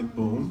to Sonic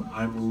Boom.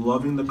 I'm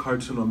loving the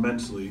cartoon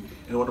immensely,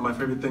 and one of my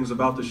favorite things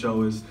about the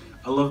show is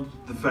I love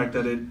the fact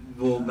that it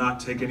will not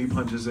take any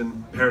punches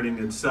in parodying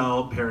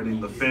itself,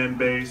 parodying the fan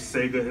base,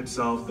 Sega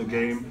itself, the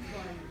game.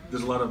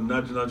 There's a lot of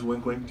nudge, nudge,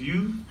 wink, wink. Do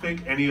you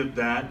think any of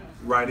that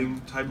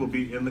writing type will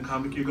be in the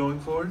comic you're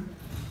going forward?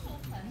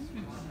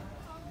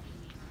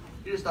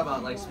 You're just talking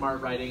about like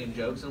smart writing and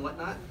jokes and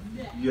whatnot?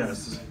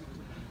 Yes.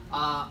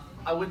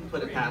 I wouldn't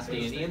put it past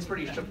Ian. Ian's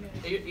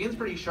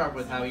pretty sharp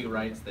with how he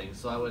writes things,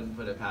 so I wouldn't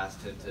put it past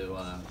him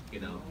to,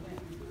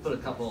 put a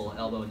couple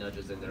elbow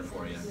nudges in there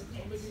for you.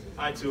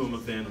 I too am a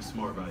fan of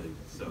smart writing,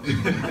 so.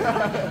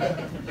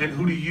 And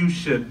who do you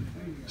ship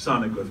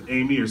Sonic with,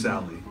 Amy or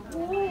Sally?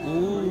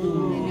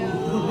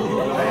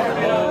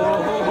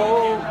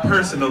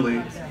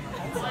 Personally.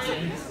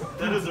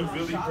 That is a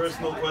really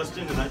personal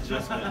question, and I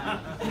just met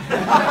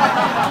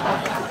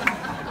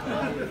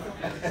you.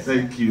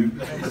 Thank you.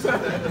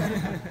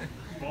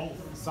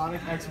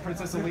 Sonic X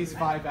Princess Elise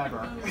 5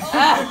 ever.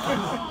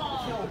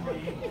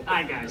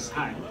 Hi guys,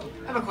 hi.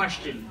 I have a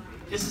question.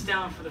 This is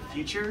down for the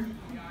future.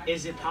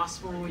 Is it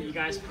possible you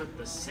guys put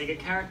the Sega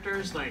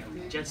characters like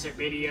Jet Set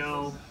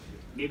Radio,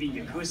 maybe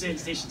Yakuza and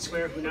Station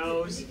Square, who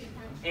knows?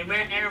 And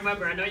Aaron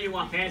Weber, I know you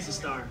want Phantasy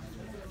Star.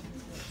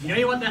 You know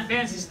you want that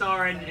Phantasy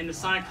Star in the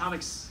Sonic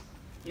comics.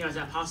 You know, is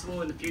that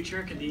possible in the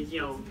future? Could the, you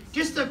know,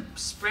 just to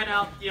spread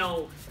out, you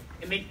know,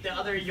 and make the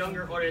other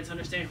younger audience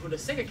understand who the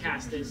Sega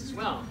cast is as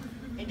well,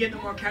 and get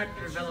them more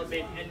character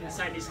development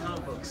inside these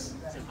comic books.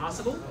 Is it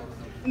possible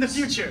in the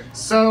future?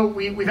 So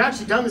we've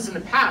actually done this in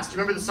the past. Do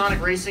you remember the Sonic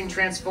Racing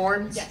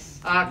Transformed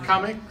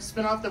comic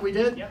spinoff that we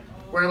did? Yep.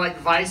 Where like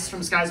Vice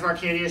from Skies of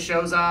Arcadia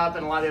shows up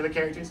and a lot of the other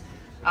characters.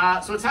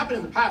 So it's happened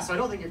in the past, so I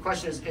don't think your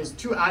question is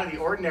too out of the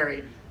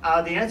ordinary.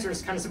 The answer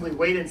is kind of simply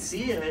wait and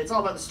see, and it's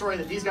all about the story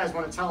that these guys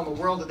want to tell in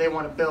the world that they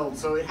want to build,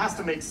 so it has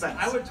to make sense.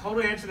 I would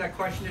totally answer that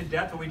question in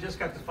depth, but we just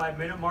got the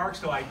 5-minute mark,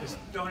 so I just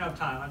don't have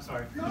time. I'm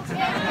sorry.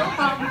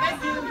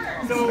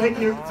 Thank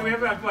you. So we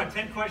have about, what,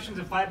 10 questions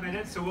in 5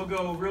 minutes, so we'll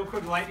go real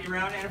quick lightning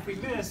round, and if we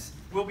miss,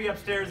 we'll be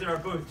upstairs at our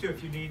booth, too,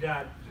 if you need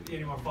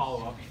any more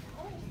follow-up.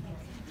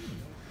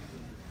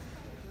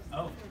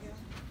 Oh.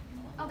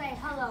 Okay,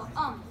 hello.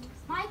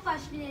 My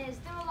question is,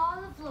 there are a lot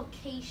of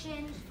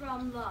locations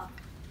from the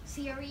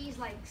series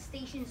like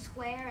Station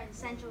Square and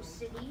Central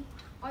City.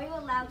 Are you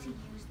allowed to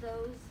use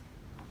those?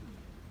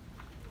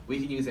 We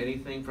can use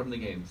anything from the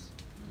games.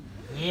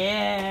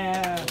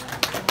 Yeah.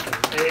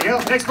 There you go.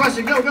 Next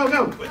question. Go, go,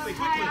 go.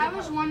 Hi, I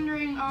was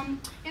wondering,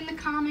 in the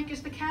comic,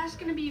 is the cast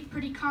going to be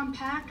pretty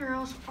compact, or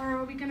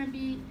are we going to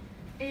be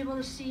able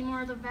to see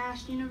more of the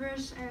vast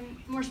universe? And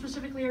more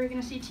specifically, are we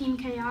going to see Team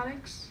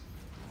Chaotix?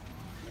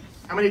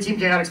 How many Team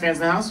Chaotix fans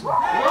in the house? Yeah!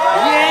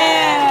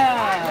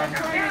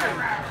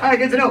 All right,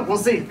 good to know. We'll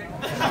see.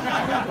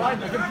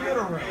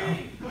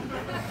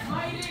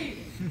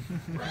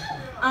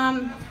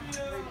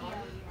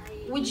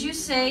 Would you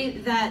say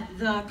that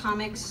the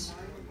comics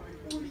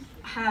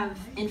have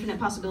infinite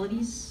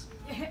possibilities?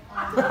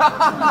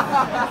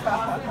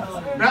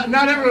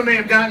 Not everyone may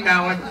have gotten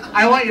that one.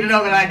 I want you to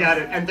know that I got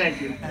it, and thank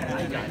you.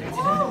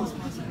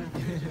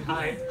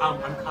 Hi, I'm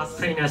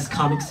cosplaying as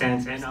Comic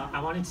Sans, and I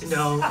wanted to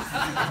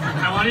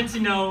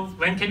know,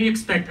 when can we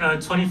expect a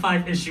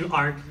 25-issue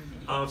arc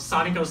of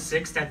Sonic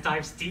 06 that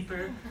dives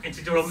deeper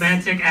into the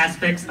romantic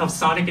aspects of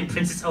Sonic and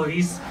Princess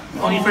Elise,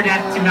 only for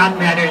that to not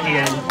matter in the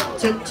end?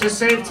 To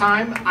save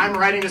time, I'm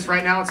writing this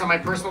right now. It's on my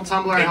personal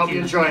Tumblr. I hope you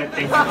enjoy it.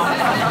 Thank you.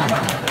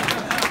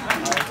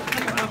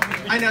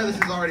 I know this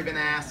has already been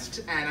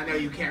asked, and I know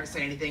you can't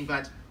say anything,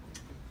 but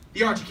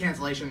the Archie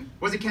cancellation,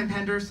 was it Ken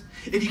Penders?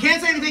 If you can't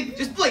say anything,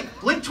 just blink.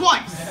 Blink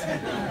twice.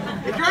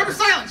 If you're ever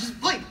silent, just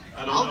blink.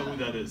 I don't know who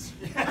that is.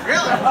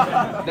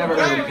 Really? Never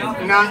heard of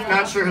him.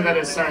 Not sure who that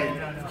is, sorry.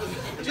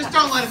 Just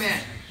don't let him in.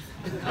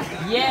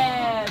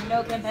 Yeah,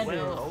 no competitors.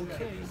 Well,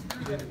 okay.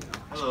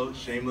 Hello,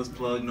 shameless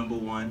plug number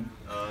one.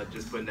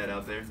 Just putting that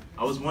out there.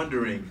 I was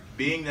wondering,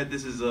 being that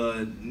this is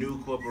a new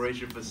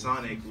corporation for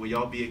Sonic, will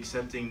y'all be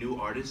accepting new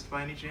artists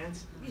by any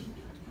chance?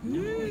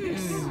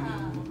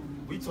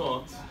 We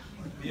talked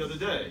the other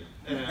day,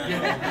 and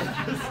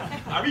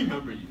I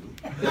remember you.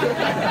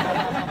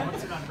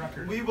 What's it on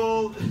record? We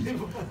will,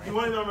 you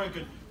want it on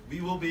record, we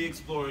will be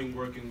exploring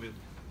working with,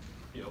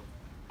 you know,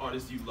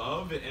 artists you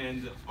love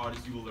and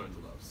artists you will learn to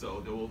love.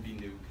 So there will be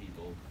new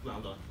people.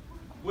 Well,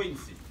 wait and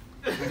see.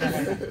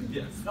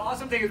 Yes. The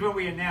awesome thing is when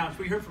we announced,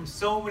 we heard from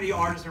so many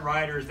artists and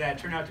writers that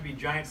turned out to be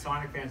giant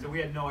Sonic fans that we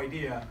had no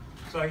idea.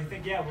 So I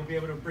think, yeah, we'll be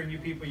able to bring you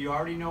people you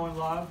already know and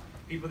love,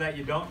 people that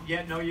you don't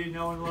yet know you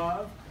know and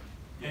love,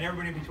 and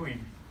everybody in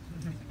between.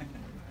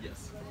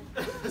 Yes.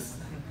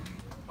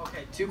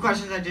 Okay, 2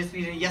 questions. I just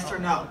need a yes or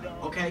no.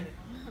 Okay,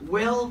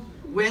 will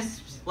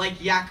Wisps like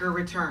Yacker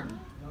return?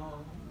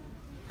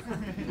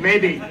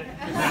 Maybe.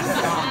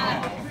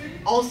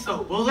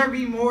 Also, will there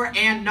be more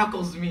and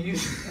Knuckles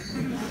memes?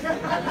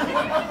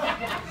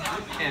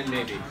 And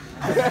maybe.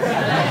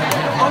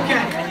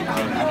 Okay.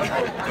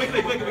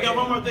 Quickly, we got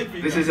one more thing for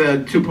you. This is a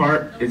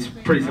 2-part. It's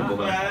pretty simple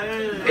though.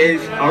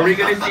 Are we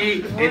gonna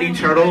see any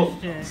Turtle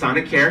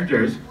Sonic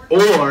characters,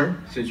 or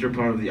since you're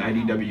part of the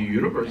IDW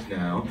universe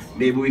now,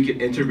 maybe we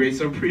can integrate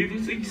some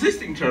previous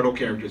existing Turtle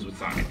characters with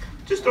Sonic?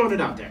 Just throwing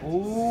it out there.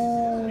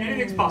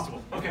 Anything's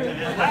possible. Okay,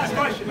 last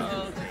question.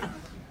 How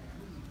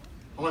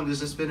long has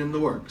this been in the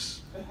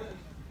works?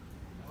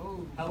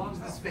 How long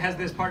has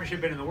this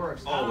partnership been in the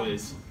works?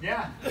 Always.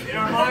 Yeah, in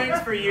our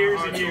minds for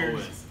years and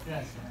years. Always.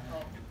 Yes.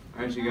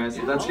 All right, you guys,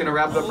 so that's going to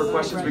wrap it up for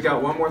questions. We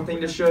got one more thing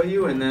to show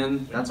you, and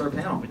then that's our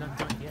panel. We're not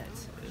done yet.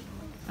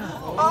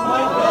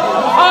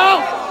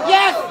 Oh,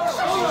 yes!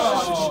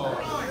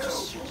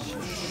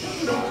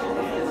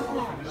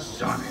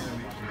 Sonic,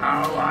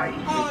 how I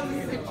hate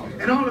you.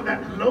 And all of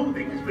that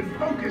loathing has been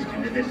focused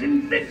into this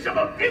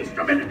invincible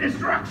instrument. unlimited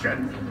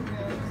destruction.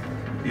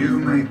 You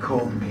may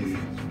call me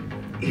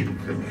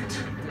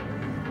Infinite.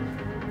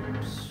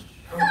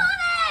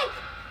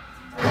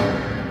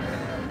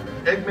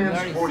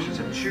 Eggman's forces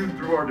have chewed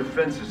through our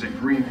defenses at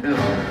Green Hill.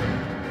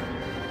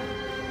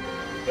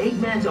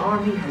 Eggman's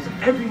army has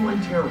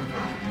everyone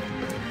terrified.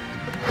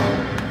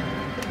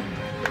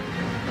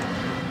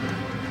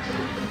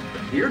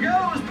 Here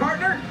goes,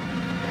 partner!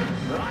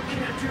 I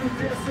can't do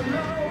this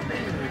alone,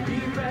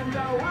 even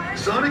though I...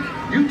 Sonic,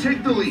 you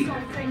take the lead.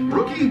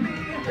 Rookie,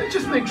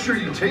 just make sure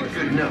you take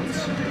good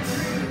notes.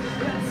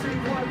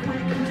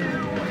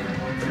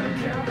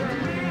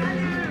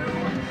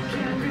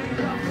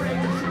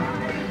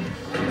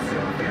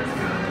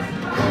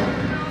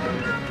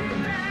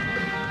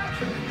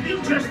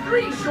 In just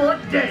 3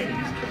 short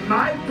days,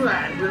 my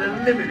plan will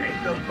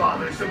eliminate the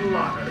bothersome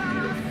lot of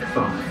you.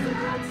 Fine.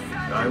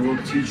 I will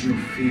teach you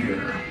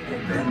fear,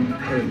 then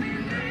pain.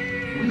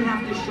 We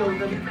have to show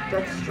them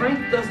that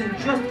strength doesn't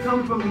just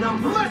come from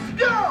numbers. Let's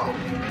go!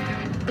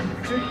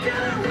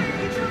 Together we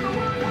can do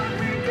what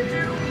we can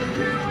do.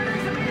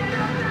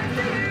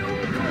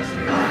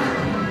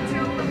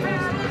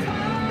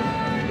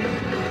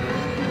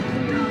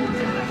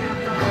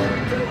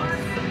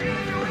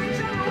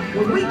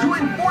 When we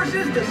join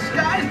forces, the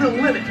sky's the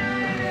limit.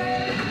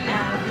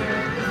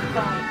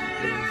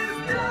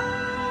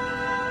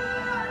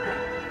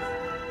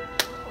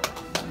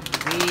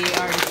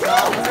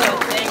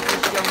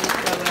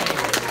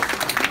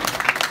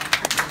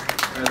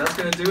 That's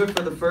going to do it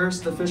for the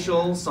first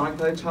official Sonic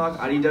the Hedgehog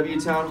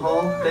IDW Town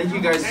Hall. Thank you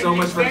guys so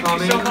much for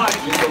coming. Thank you so much.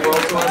 It means the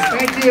world to us.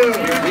 Thank you.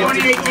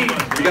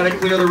 2018. We got to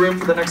clear the room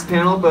for the next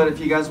panel, but if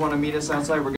you guys want to meet us outside, we're